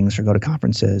to meetings or go to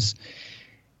conferences.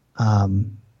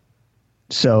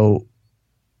 So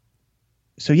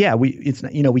yeah,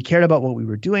 we cared about what we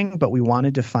were doing, but we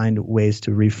wanted to find ways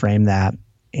to reframe that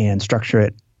and structure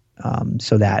it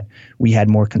so that we had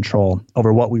more control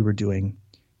over what we were doing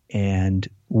and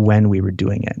when we were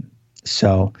doing it.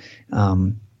 So,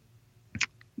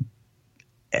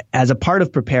 as a part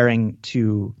of preparing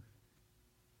to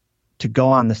go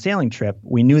on the sailing trip,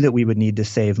 we knew that we would need to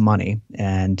save money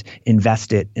and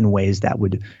invest it in ways that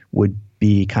would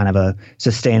be kind of a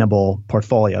sustainable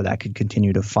portfolio that could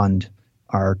continue to fund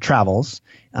our travels.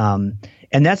 And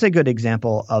that's a good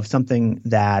example of something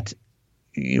that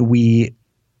we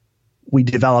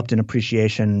developed an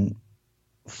appreciation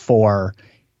for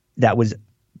that was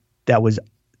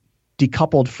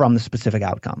decoupled from the specific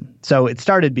outcome. So it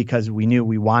started because we knew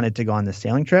we wanted to go on this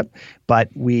sailing trip, but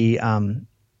we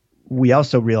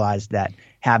also realized that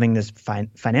having this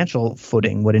financial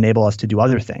footing would enable us to do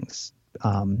other things,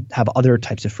 have other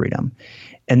types of freedom.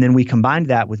 And then we combined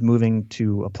that with moving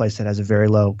to a place that has a very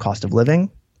low cost of living,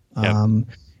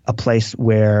 a place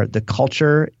where the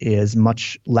culture is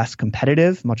much less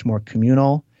competitive, much more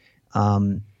communal,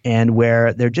 and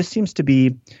where there just seems to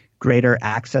be greater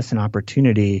access and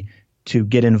opportunity to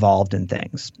get involved in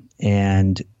things.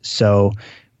 And so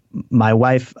my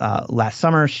wife, last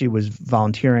summer, she was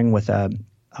volunteering with a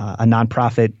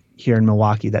nonprofit here in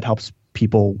Milwaukee that helps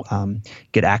people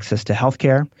get access to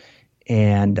healthcare.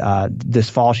 And this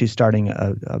fall, she's starting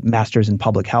a master's in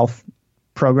public health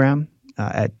program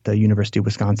at the University of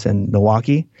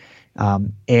Wisconsin-Milwaukee.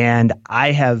 And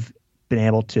I have been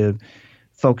able to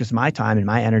focus my time and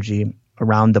my energy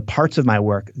around the parts of my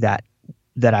work that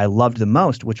I loved the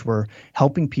most, which were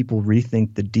helping people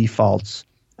rethink the defaults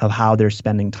of how they're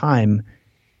spending time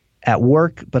at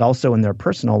work, but also in their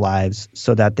personal lives,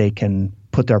 so that they can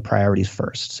put their priorities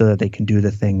first, so that they can do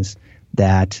the things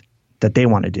that they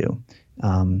want to do.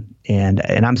 And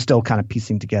I'm still kind of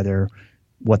piecing together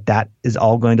what that is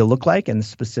all going to look like and the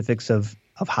specifics of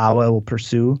how I will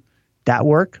pursue that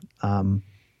work.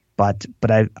 But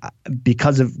I,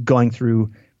 because of going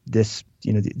through this,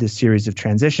 this series of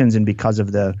transitions, and because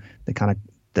of the kind of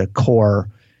the core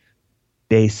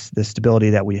base, the stability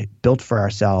that we built for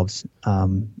ourselves,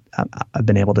 I've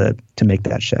been able to make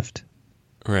that shift.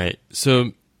 Right.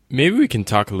 So maybe we can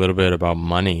talk a little bit about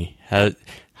money.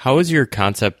 How has your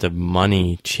concept of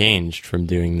money changed from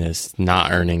doing this,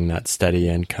 not earning that steady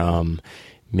income?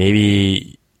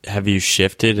 Maybe have you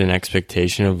shifted an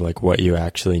expectation of like what you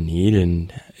actually need,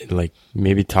 and like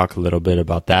maybe talk a little bit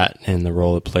about that and the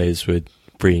role it plays with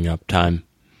freeing up time?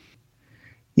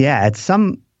 Yeah,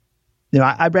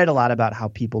 I read a lot about how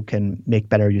people can make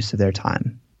better use of their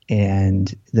time, and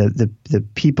the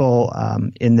people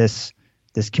in this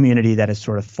community that has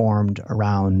sort of formed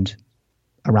around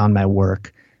my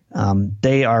work,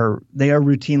 they are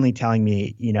routinely telling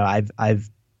me,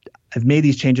 I've made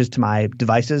these changes to my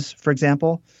devices, for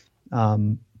example,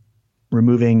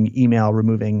 removing email,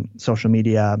 removing social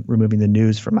media, removing the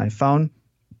news from my phone,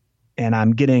 and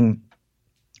I'm getting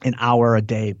an hour a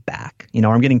day back, or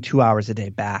I'm getting 2 hours a day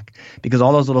back, because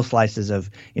all those little slices of,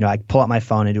 I pull out my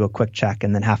phone and do a quick check,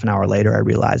 and then half an hour later I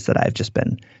realize that I've just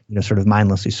been, sort of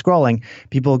mindlessly scrolling.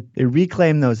 People, they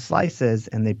reclaim those slices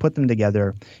and they put them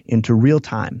together into real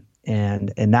time,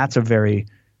 and that's a very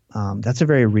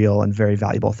real and very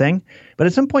valuable thing. But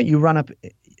at some point you run up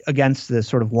against the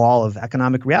sort of wall of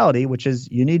economic reality, which is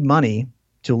you need money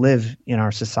to live in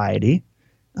our society.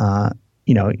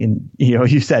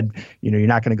 You said, you're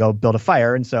not going to go build a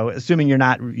fire. And so assuming you're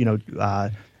not,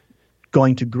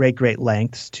 going to great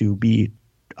lengths to be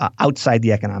outside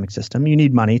the economic system, you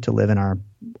need money to live in our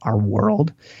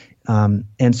world. And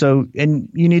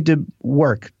you need to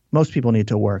work. Most people need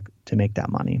to work to make that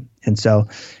money. And so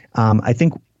I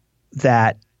think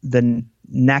that the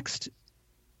next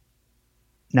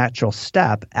natural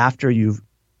step after you've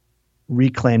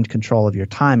reclaimed control of your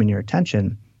time and your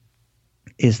attention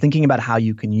is thinking about how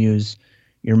you can use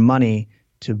your money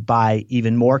to buy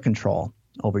even more control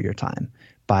over your time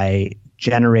by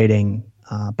generating,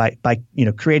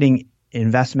 creating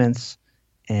investments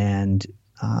and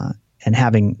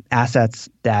having assets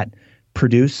that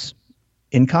produce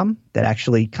income that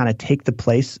actually kind of take the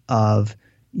place of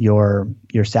your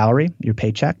salary, your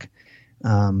paycheck,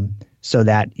 so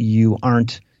that you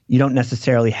don't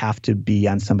necessarily have to be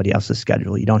on somebody else's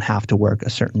schedule. You don't have to work a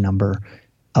certain number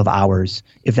of hours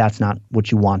if that's not what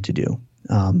you want to do.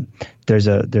 There's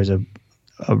a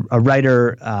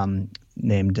writer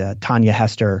named Tanya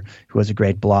Hester who has a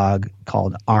great blog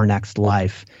called Our Next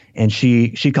Life, and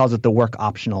she calls it the work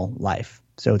optional life.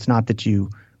 So it's not that you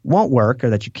won't work or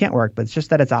that you can't work, but it's just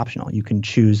that it's optional. You can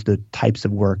choose the types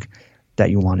of work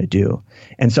that you want to do.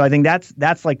 And so I think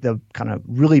that's like the kind of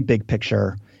really big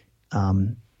picture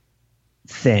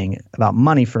thing about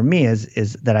money for me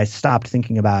is that I stopped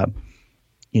thinking about,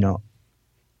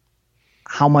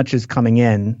 how much is coming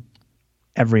in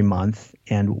every month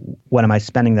and what am I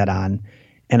spending that on?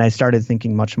 And I started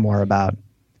thinking much more about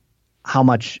how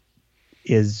much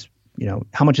is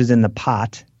in the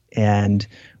pot and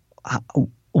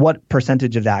what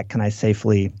percentage of that can I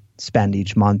safely spend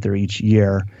each month or each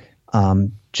year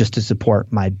just to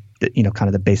support my, kind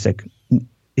of the basic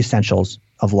essentials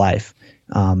of life.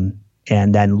 And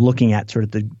then looking at sort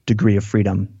of the degree of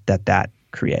freedom that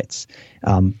creates.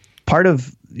 Part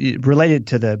of related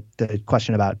to the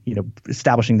question about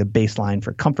establishing the baseline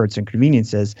for comforts and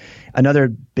conveniences, another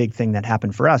big thing that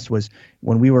happened for us was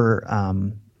when we were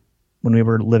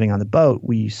living on the boat,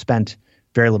 we spent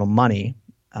very little money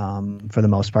for the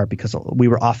most part because we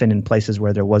were often in places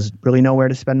where there was really nowhere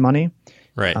to spend money.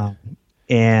 Right.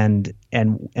 And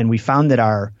we found that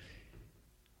our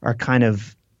kind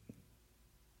of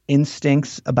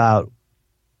instincts about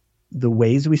the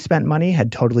ways we spent money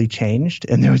had totally changed.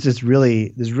 And there was this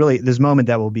moment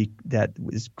that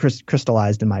was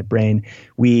crystallized in my brain.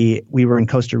 We were in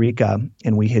Costa Rica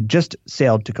and we had just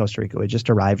sailed to Costa Rica. We had just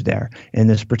arrived there. In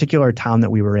this particular town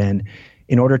that we were in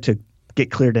order to get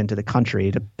cleared into the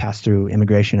country to pass through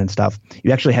immigration and stuff,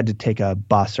 you actually had to take a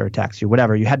bus or a taxi or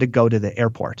whatever. You had to go to the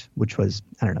airport, which was,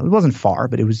 I don't know, it wasn't far,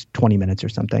 but it was 20 minutes or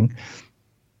something.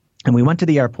 And we went to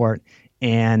the airport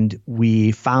and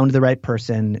we found the right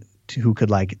person who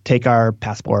could take our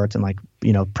passports and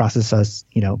process us,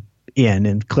 in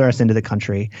and clear us into the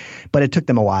country. But it took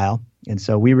them a while. And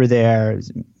so we were there,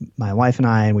 my wife and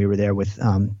I, and we were there with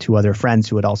two other friends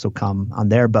who had also come on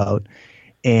their boat.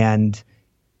 And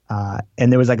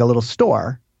there was a little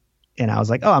store. And I was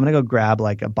like, oh, I'm going to go grab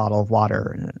a bottle of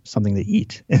water and something to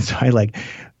eat. And so I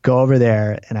go over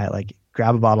there and I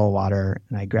grab a bottle of water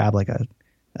and I grab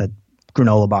a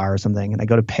granola bar or something. And I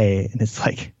go to pay and it's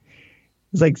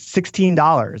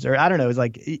 $16 or I don't know.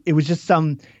 It was just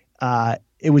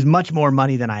it was much more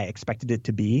money than I expected it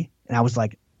to be. And I was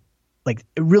like, like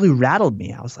it really rattled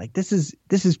me. I was like, this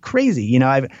is crazy. You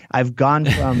know, I've gone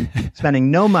from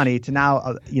spending no money to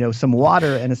now, some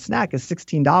water and a snack is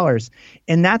 $16.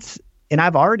 And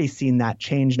I've already seen that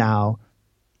change now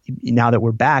that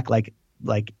we're back, like,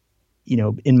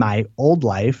 in my old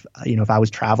life, if I was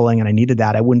traveling and I needed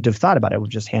that, I wouldn't have thought about it. I would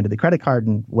have just handed the credit card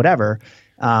and whatever.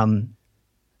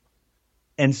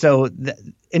 And so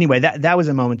anyway, that was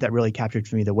a moment that really captured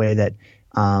for me the way that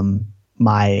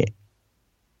my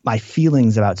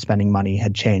feelings about spending money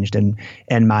had changed. And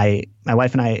my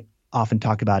wife and I often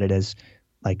talk about it as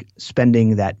like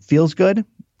spending that feels good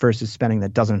versus spending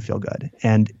that doesn't feel good.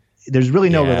 And there's really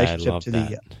no relationship to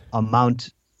the amount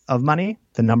of money,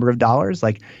 the number of dollars.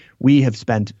 Like we have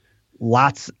spent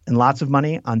lots and lots of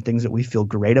money on things that we feel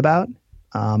great about.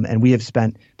 And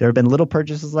there have been little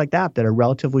purchases like that are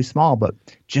relatively small, but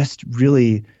just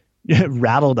really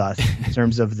rattled us in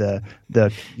terms of the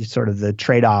sort of the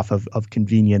trade-off of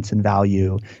convenience and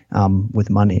value with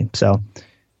money. So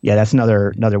yeah, that's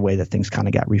another way that things kind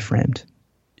of got reframed.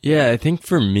 Yeah, I think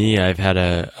for me, I've had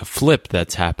a flip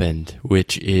that's happened,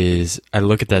 which is I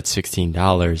look at that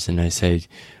 $16 and I say,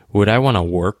 would I want to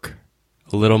work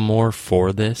a little more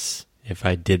for this if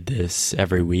I did this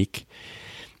every week?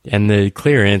 And the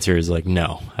clear answer is like,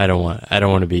 no, I don't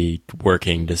want to be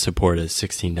working to support a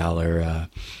 $16,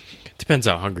 depends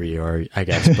how hungry you are, I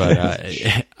guess, but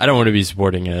I don't want to be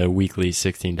supporting a weekly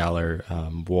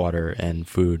 $16 water and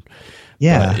food.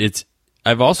 Yeah. But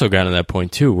I've also gotten to that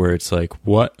point too, where it's like,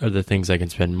 what are the things I can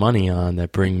spend money on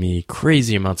that bring me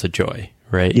crazy amounts of joy,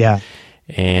 right? Yeah.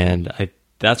 And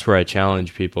that's where I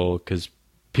challenge people, because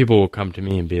people will come to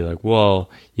me and be like, well,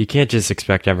 you can't just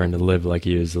expect everyone to live like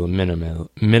you as a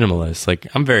minimalist. Like,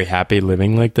 I'm very happy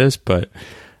living like this, but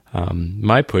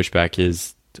my pushback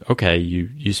is, okay,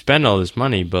 you spend all this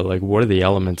money, but like, what are the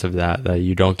elements of that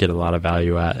you don't get a lot of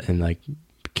value at? And like,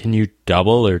 can you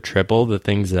double or triple the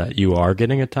things that you are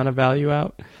getting a ton of value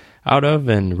out of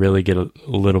and really get a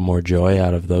little more joy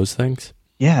out of those things?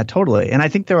 Yeah, totally. And I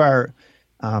think there are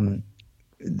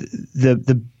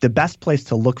the best place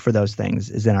to look for those things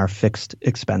is in our fixed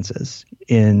expenses,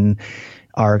 in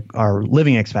our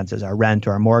living expenses, our rent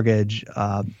or our mortgage,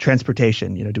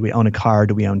 transportation. Do we own a car?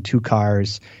 Do we own two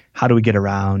cars? How do we get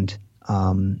around?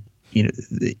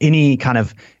 Any kind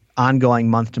of ongoing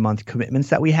month-to-month commitments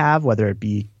that we have, whether it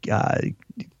be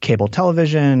cable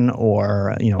television or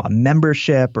a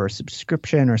membership or a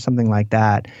subscription or something like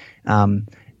that. And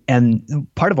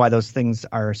part of why those things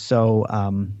are so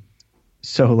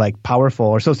like powerful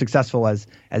or so successful as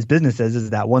businesses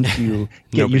is that once you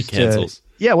get used once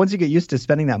you get used to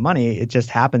spending that money, it just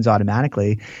happens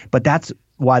automatically. But that's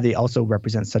why they also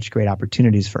represent such great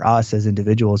opportunities for us as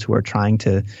individuals who are trying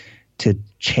to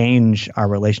change our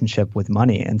relationship with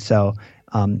money. And so,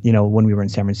 when we were in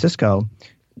San Francisco,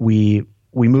 we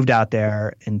moved out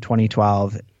there in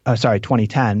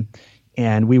 2010,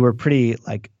 and we were pretty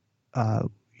like,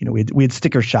 we had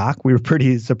sticker shock. We were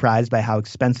pretty surprised by how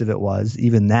expensive it was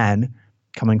even then,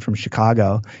 coming from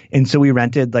Chicago. And so we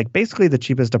rented like basically the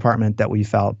cheapest apartment that we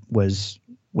felt was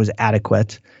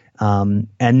adequate. And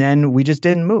then we just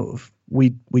didn't move.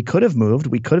 We could have moved.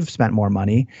 We could have spent more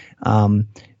money.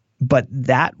 But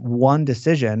that one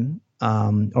decision,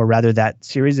 or rather that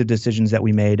series of decisions that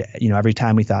we made, every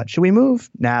time we thought, should we move?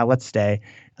 Nah, let's stay.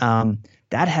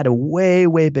 That had a way,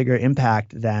 way bigger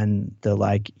impact than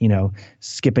the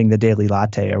skipping the daily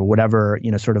latte or whatever,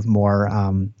 sort of more,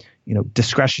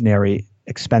 discretionary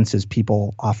expenses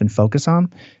people often focus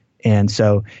on. And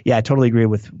so, yeah, I totally agree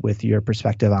with your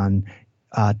perspective on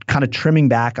kind of trimming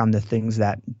back on the things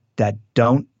that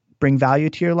don't bring value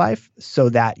to your life so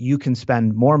that you can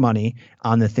spend more money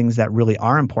on the things that really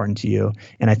are important to you.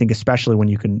 And I think especially when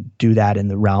you can do that in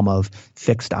the realm of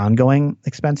fixed ongoing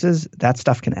expenses, that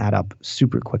stuff can add up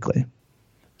super quickly.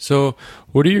 So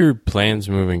what are your plans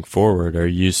moving forward? Are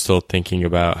you still thinking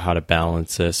about how to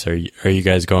balance this? Are you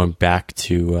guys going back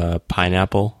to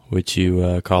Pineapple, which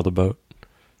you call the boat?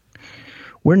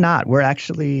 We're not. We're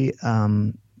actually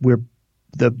the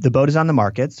boat is on the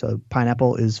market, so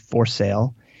Pineapple is for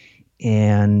sale.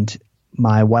 And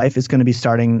my wife is going to be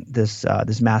starting this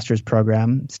master's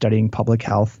program, studying public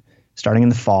health, starting in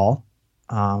the fall.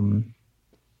 And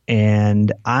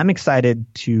I'm excited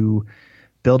to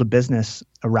build a business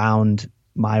around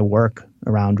my work,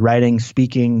 around writing,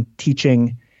 speaking,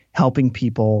 teaching, helping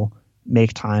people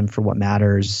make time for what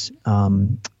matters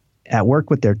at work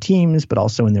with their teams, but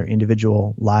also in their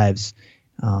individual lives.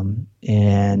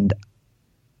 And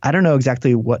I don't know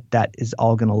exactly what that is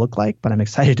all going to look like, but I'm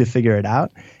excited to figure it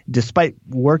out. Despite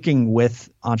working with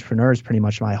entrepreneurs pretty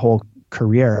much my whole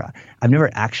career, I've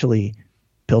never actually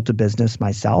built a business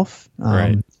myself.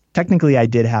 Right. technically I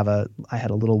had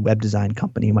a little web design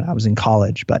company when I was in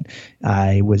college, but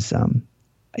I was,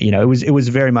 it was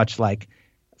very much like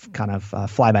kind of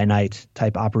fly by night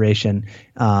type operation.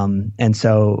 And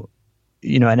so,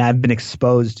 and I've been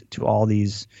exposed to all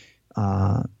these,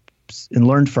 and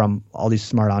learned from all these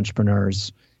smart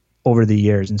entrepreneurs over the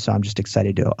years. And so I'm just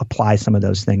excited to apply some of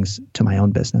those things to my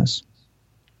own business.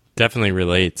 Definitely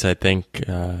relates. I think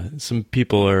some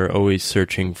people are always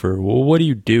searching for, well, what do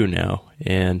you do now?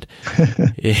 And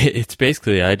it's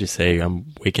basically, I just say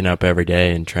I'm waking up every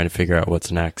day and trying to figure out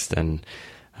what's next. And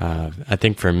I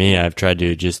think for me, I've tried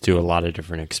to just do a lot of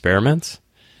different experiments,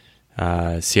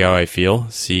 see how I feel,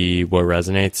 see what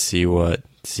resonates, see what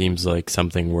seems like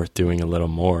something worth doing a little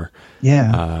more.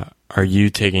 Yeah. Are you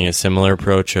taking a similar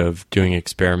approach of doing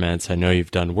experiments? I know you've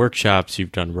done workshops,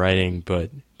 you've done writing,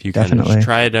 but do you kind of just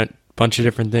try a bunch of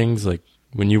different things? Like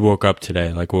when you woke up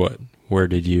today, like where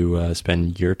did you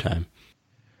spend your time?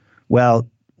 Well,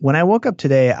 when I woke up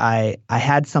today, I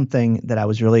had something that I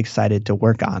was really excited to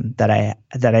work on that I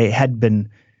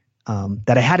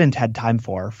hadn't had time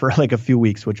for like a few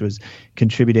weeks, which was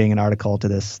contributing an article to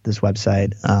this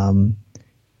website.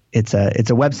 It's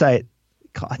a website.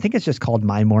 I think it's just called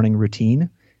My Morning Routine,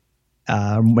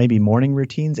 maybe Morning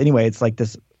Routines. Anyway, it's like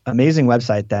this amazing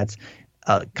website that's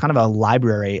kind of a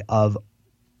library of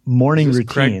morning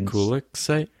routines. Craig Kulik's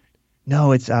site?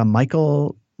 No, it's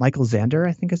Michael Zander,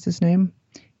 I think is his name.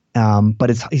 But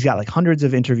he's got like hundreds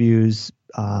of interviews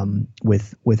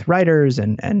with writers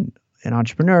and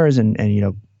entrepreneurs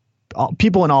and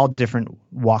people in all different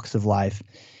walks of life.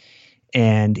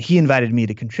 And he invited me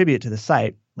to contribute to the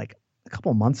site like a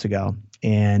couple of months ago.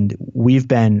 And we've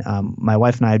been, my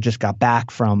wife and I just got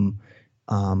back from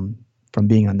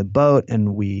being on the boat,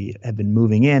 and we have been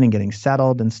moving in and getting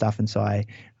settled and stuff. And so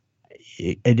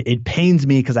it pains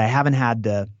me because I haven't had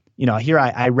the, here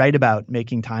I write about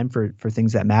making time for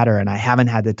things that matter, and I haven't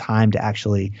had the time to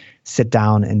actually sit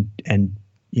down and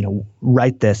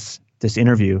write this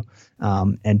interview.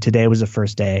 And today was the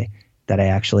first day that I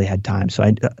actually had time. So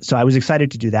I was excited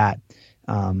to do that.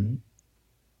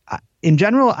 In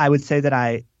general, I would say that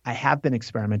I have been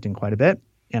experimenting quite a bit,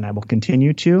 and I will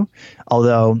continue to.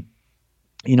 Although,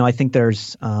 I think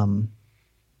there's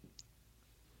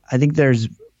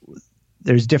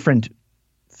different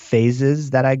phases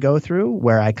that I go through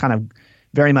where I kind of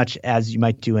very much as you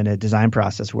might do in a design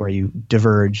process where you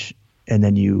diverge and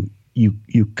then you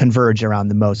converge around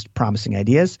the most promising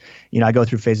ideas. I go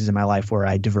through phases in my life where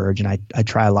I diverge and I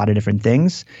try a lot of different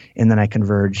things, and then I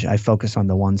converge. I focus on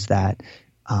the ones that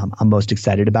I'm most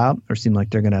excited about or seem like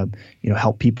they're going to,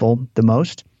 help people the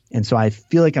most. And so I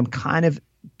feel like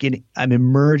I'm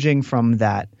emerging from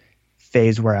that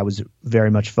phase where I was very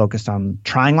much focused on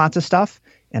trying lots of stuff.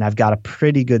 And I've got a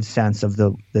pretty good sense of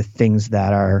the things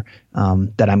that are,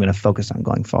 that I'm going to focus on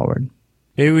going forward.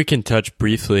 Maybe we can touch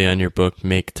briefly on your book,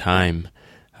 Make Time.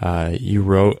 You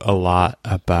wrote a lot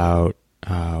about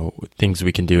things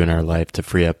we can do in our life to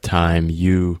free up time.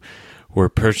 You were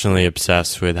personally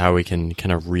obsessed with how we can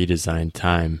kind of redesign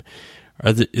time.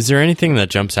 Is there anything that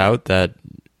jumps out that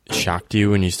shocked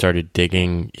you when you started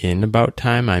digging in about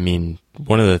time? I mean,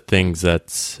 one of the things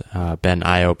that's been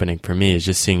eye-opening for me is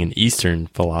just seeing an Eastern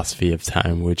philosophy of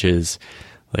time, which is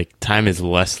like time is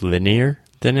less linear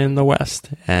than in the West,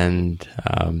 and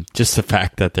just the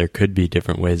fact that there could be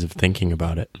different ways of thinking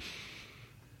about it.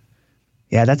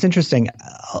 Yeah, that's interesting.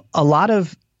 A lot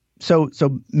of so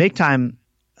Make Time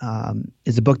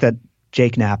is a book that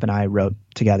Jake Knapp and I wrote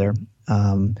together,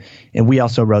 and we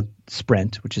also wrote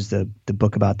Sprint, which is the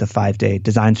book about the 5-day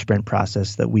design sprint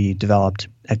process that we developed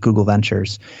at Google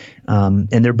Ventures. And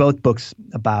they're both books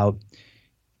about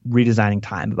redesigning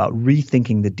time, about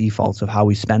rethinking the defaults of how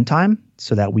we spend time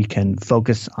so that we can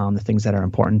focus on the things that are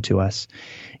important to us.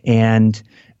 And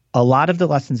a lot of the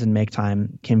lessons in Make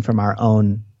Time came from our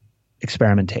own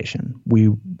experimentation. We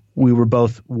were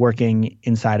both working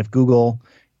inside of Google,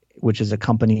 which is a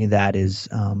company that is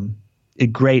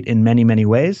great in many, many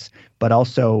ways, but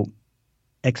also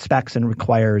expects and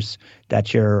requires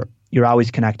that you're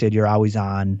always connected, you're always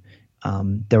on.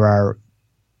 There are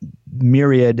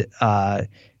myriad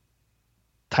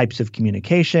types of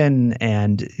communication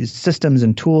and systems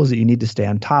and tools that you need to stay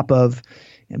on top of,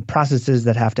 and processes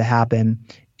that have to happen.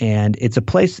 And it's a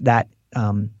place that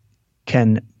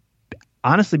can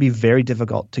honestly be very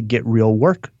difficult to get real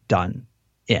work done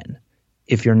in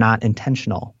if you're not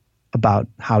intentional about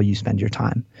how you spend your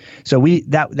time. So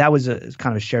that was a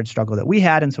kind of a shared struggle that we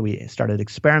had. And so we started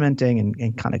experimenting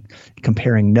and kind of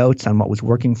comparing notes on what was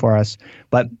working for us.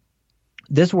 But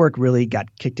this work really got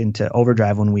kicked into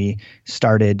overdrive when we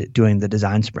started doing the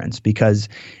design sprints, because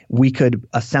we could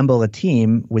assemble a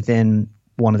team within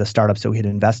one of the startups that we had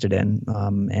invested in,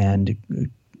 and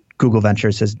Google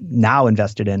Ventures has now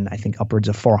invested in, I think, upwards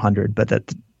of 400,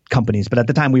 companies. But at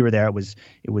the time we were there, it was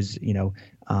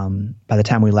by the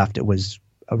time we left, it was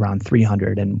around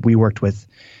 300, and we worked with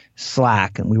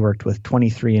Slack, and we worked with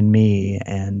 23andMe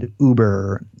and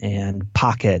Uber and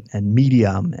Pocket and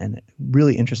Medium and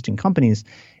really interesting companies.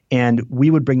 And we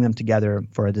would bring them together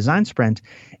for a design sprint.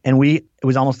 And it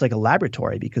was almost like a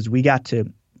laboratory, because we got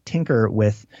to tinker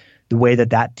with the way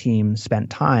that team spent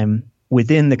time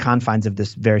within the confines of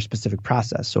this very specific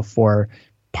process. So for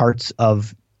parts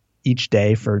of each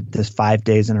day, for this 5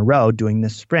 days in a row doing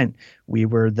this sprint, we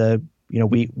were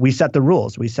we set the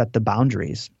rules, we set the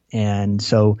boundaries. And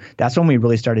so that's when we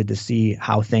really started to see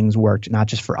how things worked, not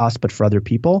just for us, but for other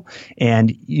people.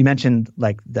 And you mentioned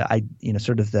like the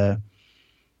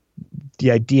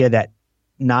idea that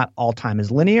not all time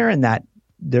is linear, and that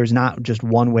there's not just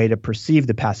one way to perceive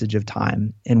the passage of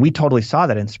time. And we totally saw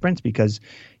that in sprints, because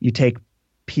you take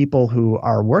people who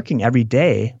are working every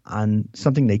day on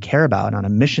something they care about, on a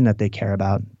mission that they care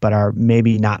about, but are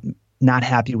maybe not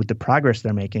happy with the progress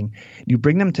they're making. You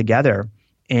bring them together,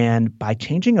 and by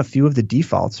changing a few of the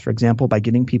defaults, for example, by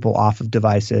getting people off of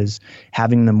devices,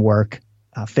 having them work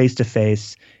face to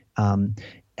face,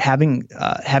 having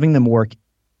them work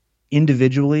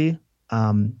individually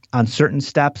on certain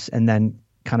steps, and then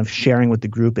kind of sharing with the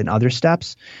group in other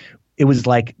steps, it was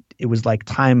like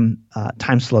time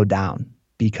slowed down,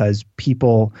 because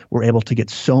people were able to get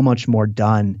so much more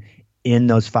done in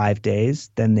those 5 days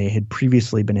than they had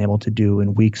previously been able to do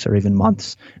in weeks or even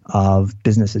months of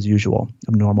business as usual,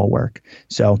 of normal work.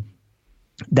 So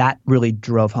that really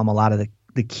drove home a lot of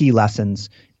the key lessons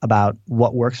about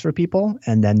what works for people.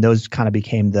 And then those kind of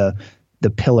became the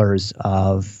pillars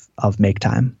of Make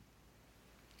Time.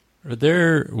 Are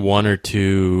there one or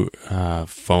two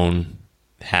phone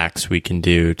hacks we can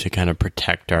do to kind of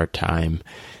protect our time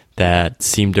that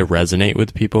seem to resonate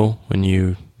with people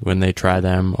when they try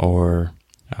them? Or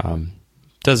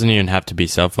doesn't even have to be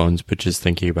cell phones, but just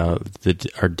thinking about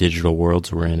our digital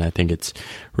worlds we're in, I think it's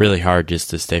really hard just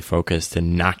to stay focused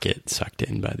and not get sucked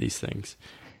in by these things.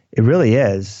 It really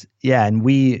is. Yeah. And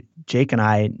Jake and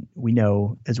I, we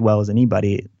know as well as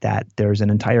anybody that there's an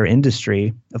entire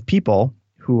industry of people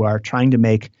who are trying to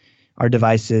make our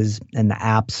devices and the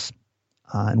apps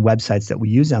and websites that we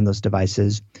use on those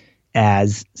devices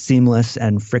as seamless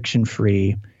and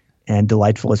friction-free and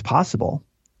delightful as possible.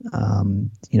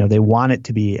 They want it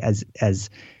to be as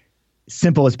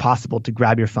simple as possible to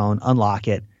grab your phone, unlock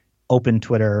it, open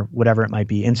Twitter, whatever it might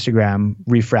be, Instagram,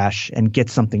 refresh, and get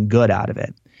something good out of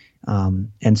it.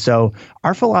 And so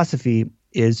our philosophy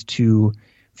is to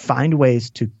find ways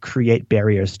to create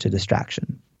barriers to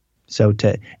distraction. So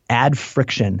to add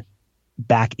friction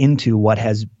back into what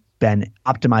has been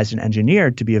optimized and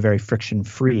engineered to be a very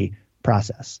friction-free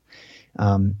process.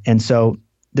 And so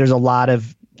there's a lot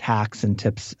of hacks and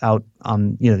tips out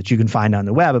on, that you can find on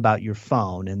the web about your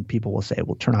phone. And people will say,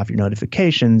 well, turn off your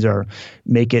notifications, or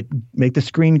make the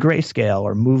screen grayscale,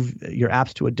 or move your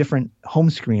apps to a different home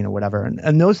screen, or whatever.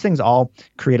 And those things all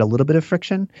create a little bit of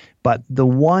friction. But the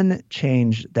one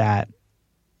change that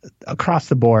across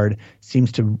the board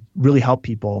seems to really help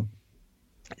people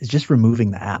is just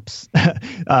removing the apps.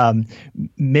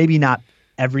 Maybe not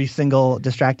every single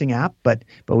distracting app, but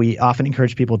we often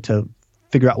encourage people to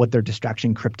figure out what their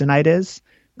distraction kryptonite is.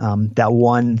 That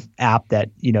one app that,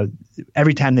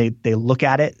 every time they look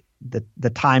at it, the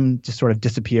time just sort of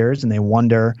disappears, and they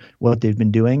wonder what they've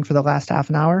been doing for the last half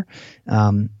an hour.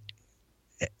 And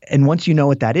once you know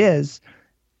what that is,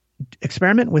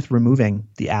 experiment with removing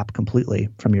the app completely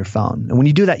from your phone. And when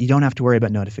you do that, you don't have to worry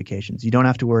about notifications. You don't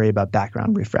have to worry about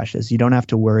background refreshes. You don't have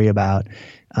to worry about,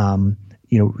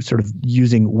 sort of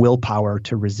using willpower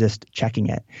to resist checking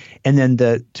it. And then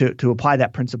to apply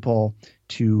that principle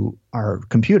to our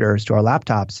computers, to our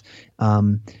laptops,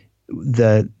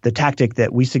 the tactic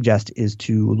that we suggest is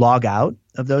to log out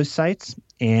of those sites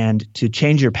and to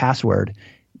change your password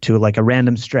to like a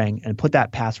random string and put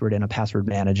that password in a password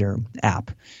manager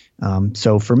app.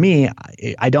 So for me,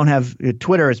 I don't have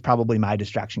Twitter is probably my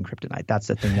distraction kryptonite. That's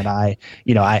the thing that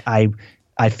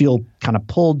I feel kind of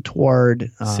pulled toward.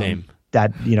 Same.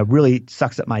 That really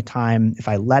sucks up my time if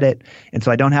I let it, and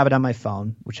so I don't have it on my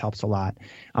phone, which helps a lot.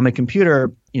 On my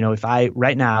computer, if I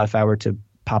were to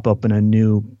pop open a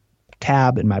new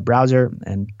tab in my browser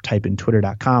and type in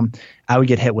twitter.com, I would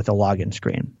get hit with a login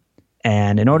screen.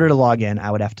 And in order to log in, I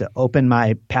would have to open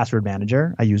my password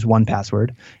manager. I use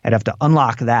 1Password. I'd have to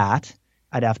unlock that.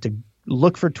 I'd have to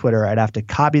look for Twitter, I'd have to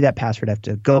copy that password. I'd have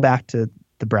to go back to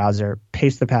the browser,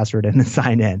 paste the password in and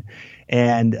sign in.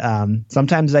 And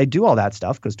sometimes I do all that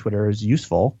stuff because Twitter is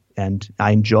useful and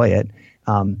I enjoy it.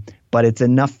 But it's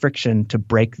enough friction to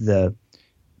break the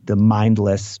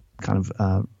mindless kind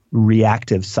of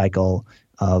reactive cycle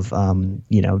of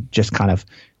just kind of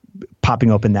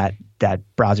popping open that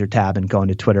browser tab and going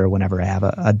to Twitter whenever I have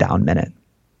a down minute.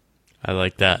 I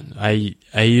like that. I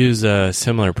use a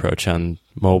similar approach on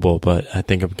mobile, but I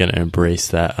think I'm going to embrace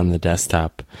that on the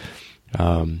desktop.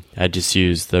 I just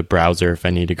use the browser if I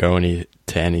need to go to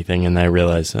anything, and I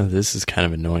realize this is kind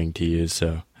of annoying to use,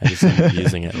 so I just end up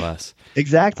using it less.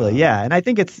 Exactly, yeah. And I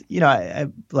think it's I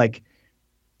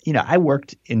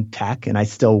worked in tech, and I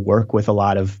still work with a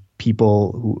lot of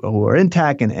people who are in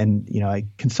tech, and I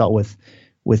consult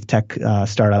with tech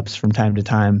startups from time to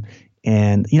time.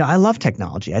 And I love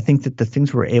technology. I think that the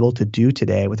things we're able to do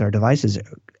today with our devices are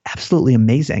absolutely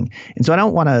amazing. And so I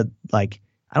don't want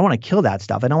to kill that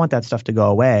stuff. I don't want that stuff to go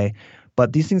away.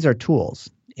 But these things are tools,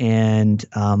 and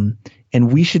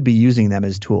we should be using them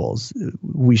as tools.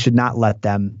 We should not let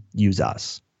them use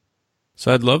us.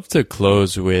 So I'd love to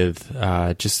close with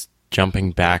just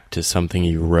jumping back to something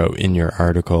you wrote in your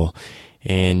article,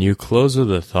 and you close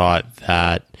with a thought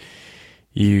that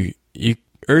you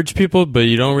urge people, but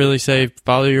you don't really say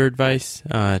follow your advice,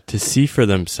 to see for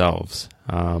themselves.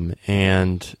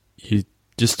 And you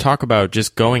just talk about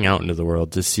just going out into the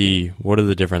world to see what are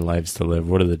the different lives to live,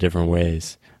 what are the different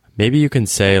ways. Maybe you can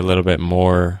say a little bit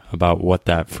more about what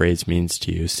that phrase means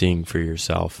to you, seeing for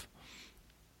yourself.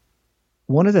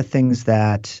 One of the things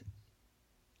that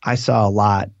I saw a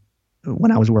lot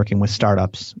when I was working with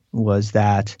startups was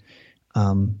that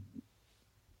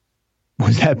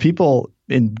people,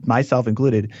 and myself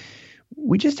included,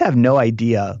 we just have no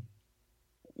idea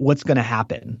what's going to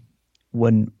happen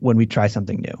when we try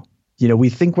something new. We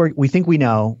think we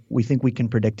know, we think we can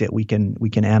predict it, we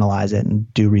can analyze it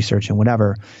and do research and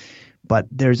whatever. But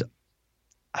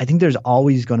I think there's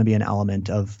always going to be an element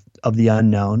of the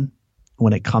unknown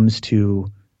when it comes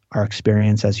to our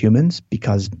experience as humans,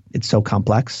 because it's so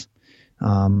complex.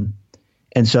 And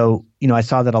so, I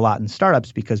saw that a lot in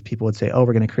startups, because people would say, oh,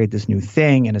 we're going to create this new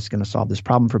thing and it's going to solve this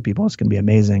problem for people. It's going to be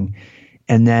amazing.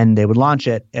 And then they would launch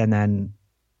it, and then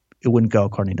it wouldn't go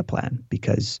according to plan,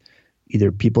 because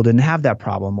either people didn't have that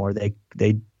problem, or they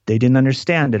didn't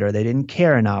understand it, or they didn't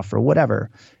care enough, or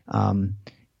whatever. And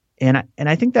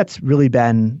I think that's a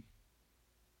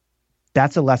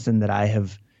lesson that I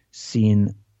have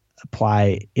seen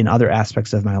apply in other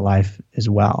aspects of my life as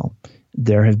well.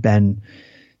 There have been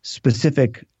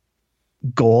specific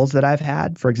goals that I've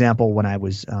had. For example, when I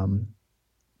was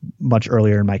much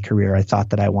earlier in my career, I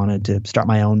thought that I wanted to start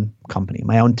my own company,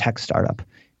 my own tech startup,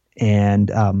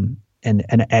 and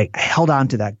I held on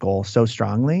to that goal so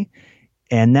strongly.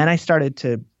 And then I started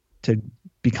to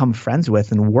become friends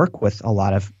with and work with a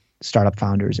lot of startup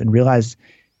founders, and realized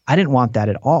I didn't want that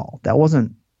at all. That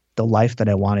wasn't the life that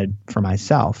I wanted for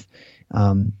myself.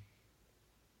 And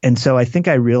so I think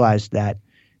I realized that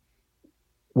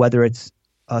whether it's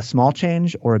a small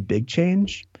change or a big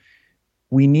change,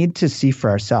 we need to see for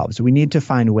ourselves. We need to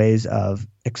find ways of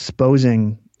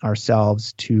exposing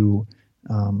ourselves to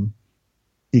the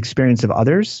experience of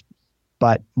others.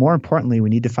 But more importantly, we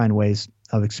need to find ways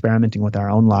of experimenting with our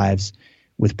own lives,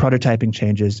 with prototyping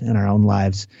changes in our own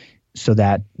lives, so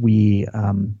that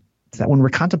that when we're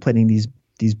contemplating these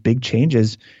big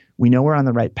changes, we know we're on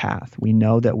the right path. We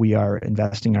know that we are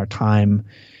investing our time,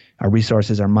 our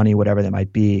resources, our money, whatever that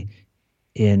might be,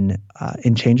 in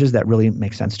changes that really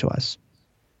make sense to us.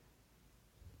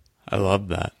 I love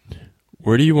that.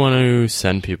 Where do you want to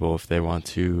send people if they want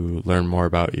to learn more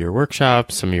about your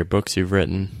workshops, some of your books you've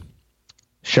written?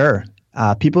 Sure.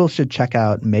 People should check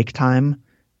out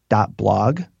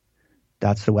maketime.blog.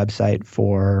 That's the website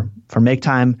for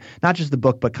MakeTime, not just the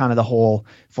book, but kind of the whole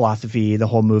philosophy, the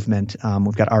whole movement.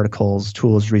 We've got articles,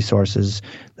 tools, resources,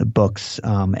 the books,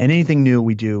 and anything new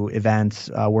we do, events,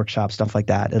 workshops, stuff like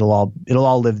that. It'll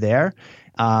all live there.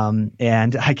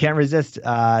 And I can't resist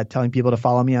telling people to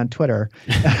follow me on Twitter.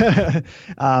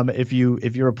 If you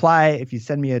reply, if you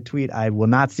send me a tweet, I will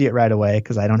not see it right away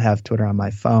because I don't have Twitter on my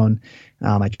phone.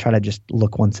 I try to just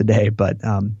look once a day, but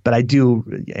I do,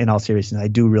 in all seriousness, I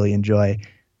do really enjoy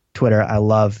Twitter. I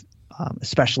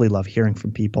especially love hearing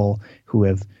from people who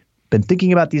have been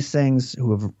thinking about these things,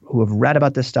 who have read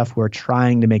about this stuff, who are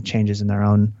trying to make changes in their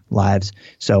own lives.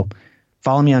 So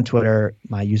follow me on Twitter.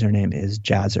 My username is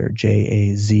Jazer,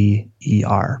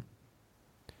 Jazer.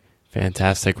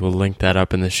 Fantastic. We'll link that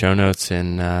up in the show notes,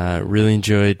 and really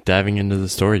enjoyed diving into the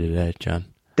story today, John.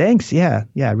 Thanks. Yeah.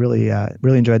 Really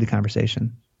enjoyed the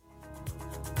conversation.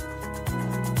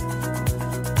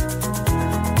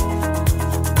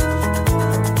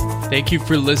 Thank you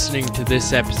for listening to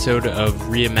this episode of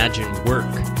Reimagine Work.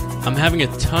 I'm having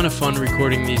a ton of fun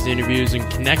recording these interviews and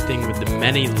connecting with the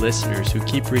many listeners who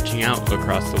keep reaching out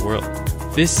across the world.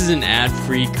 This is an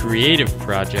ad-free creative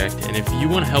project, and if you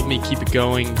want to help me keep it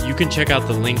going, you can check out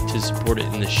the link to support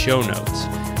it in the show notes.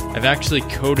 I've actually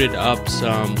coded up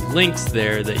some links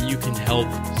there that you can help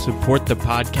support the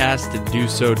podcast and do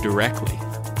so directly.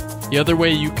 The other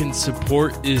way you can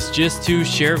support is just to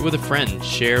share it with a friend.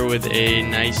 Share with a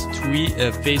nice tweet,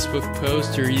 a Facebook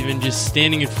post, or even just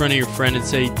standing in front of your friend and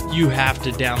say, you have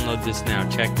to download this now,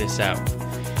 check this out.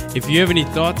 If you have any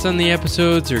thoughts on the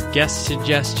episodes or guest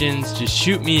suggestions, just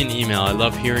shoot me an email. I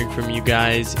love hearing from you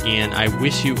guys, and I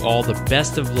wish you all the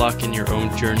best of luck in your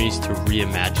own journeys to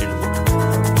reimagine work.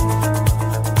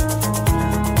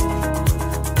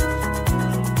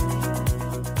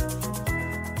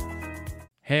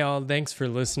 Hey all, thanks for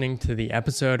listening to the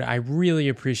episode. I really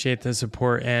appreciate the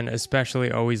support and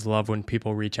especially always love when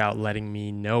people reach out letting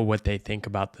me know what they think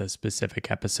about the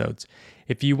specific episodes.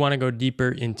 If you want to go deeper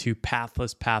into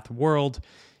Pathless Path world,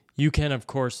 you can of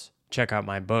course check out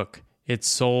my book. It's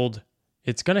sold.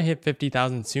 It's going to hit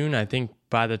 50,000 soon. I think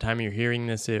by the time you're hearing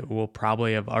this, it will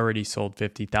probably have already sold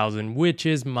 50,000, which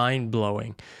is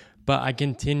mind-blowing. But I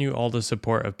continue all the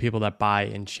support of people that buy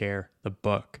and share the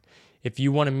book. If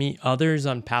you want to meet others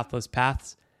on Pathless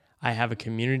Paths, I have a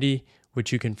community,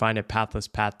 which you can find at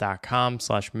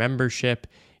pathlesspath.com/membership.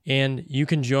 And you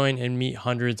can join and meet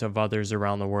hundreds of others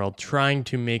around the world trying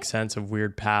to make sense of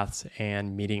weird paths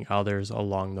and meeting others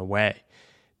along the way.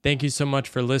 Thank you so much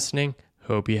for listening.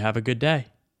 Hope you have a good day.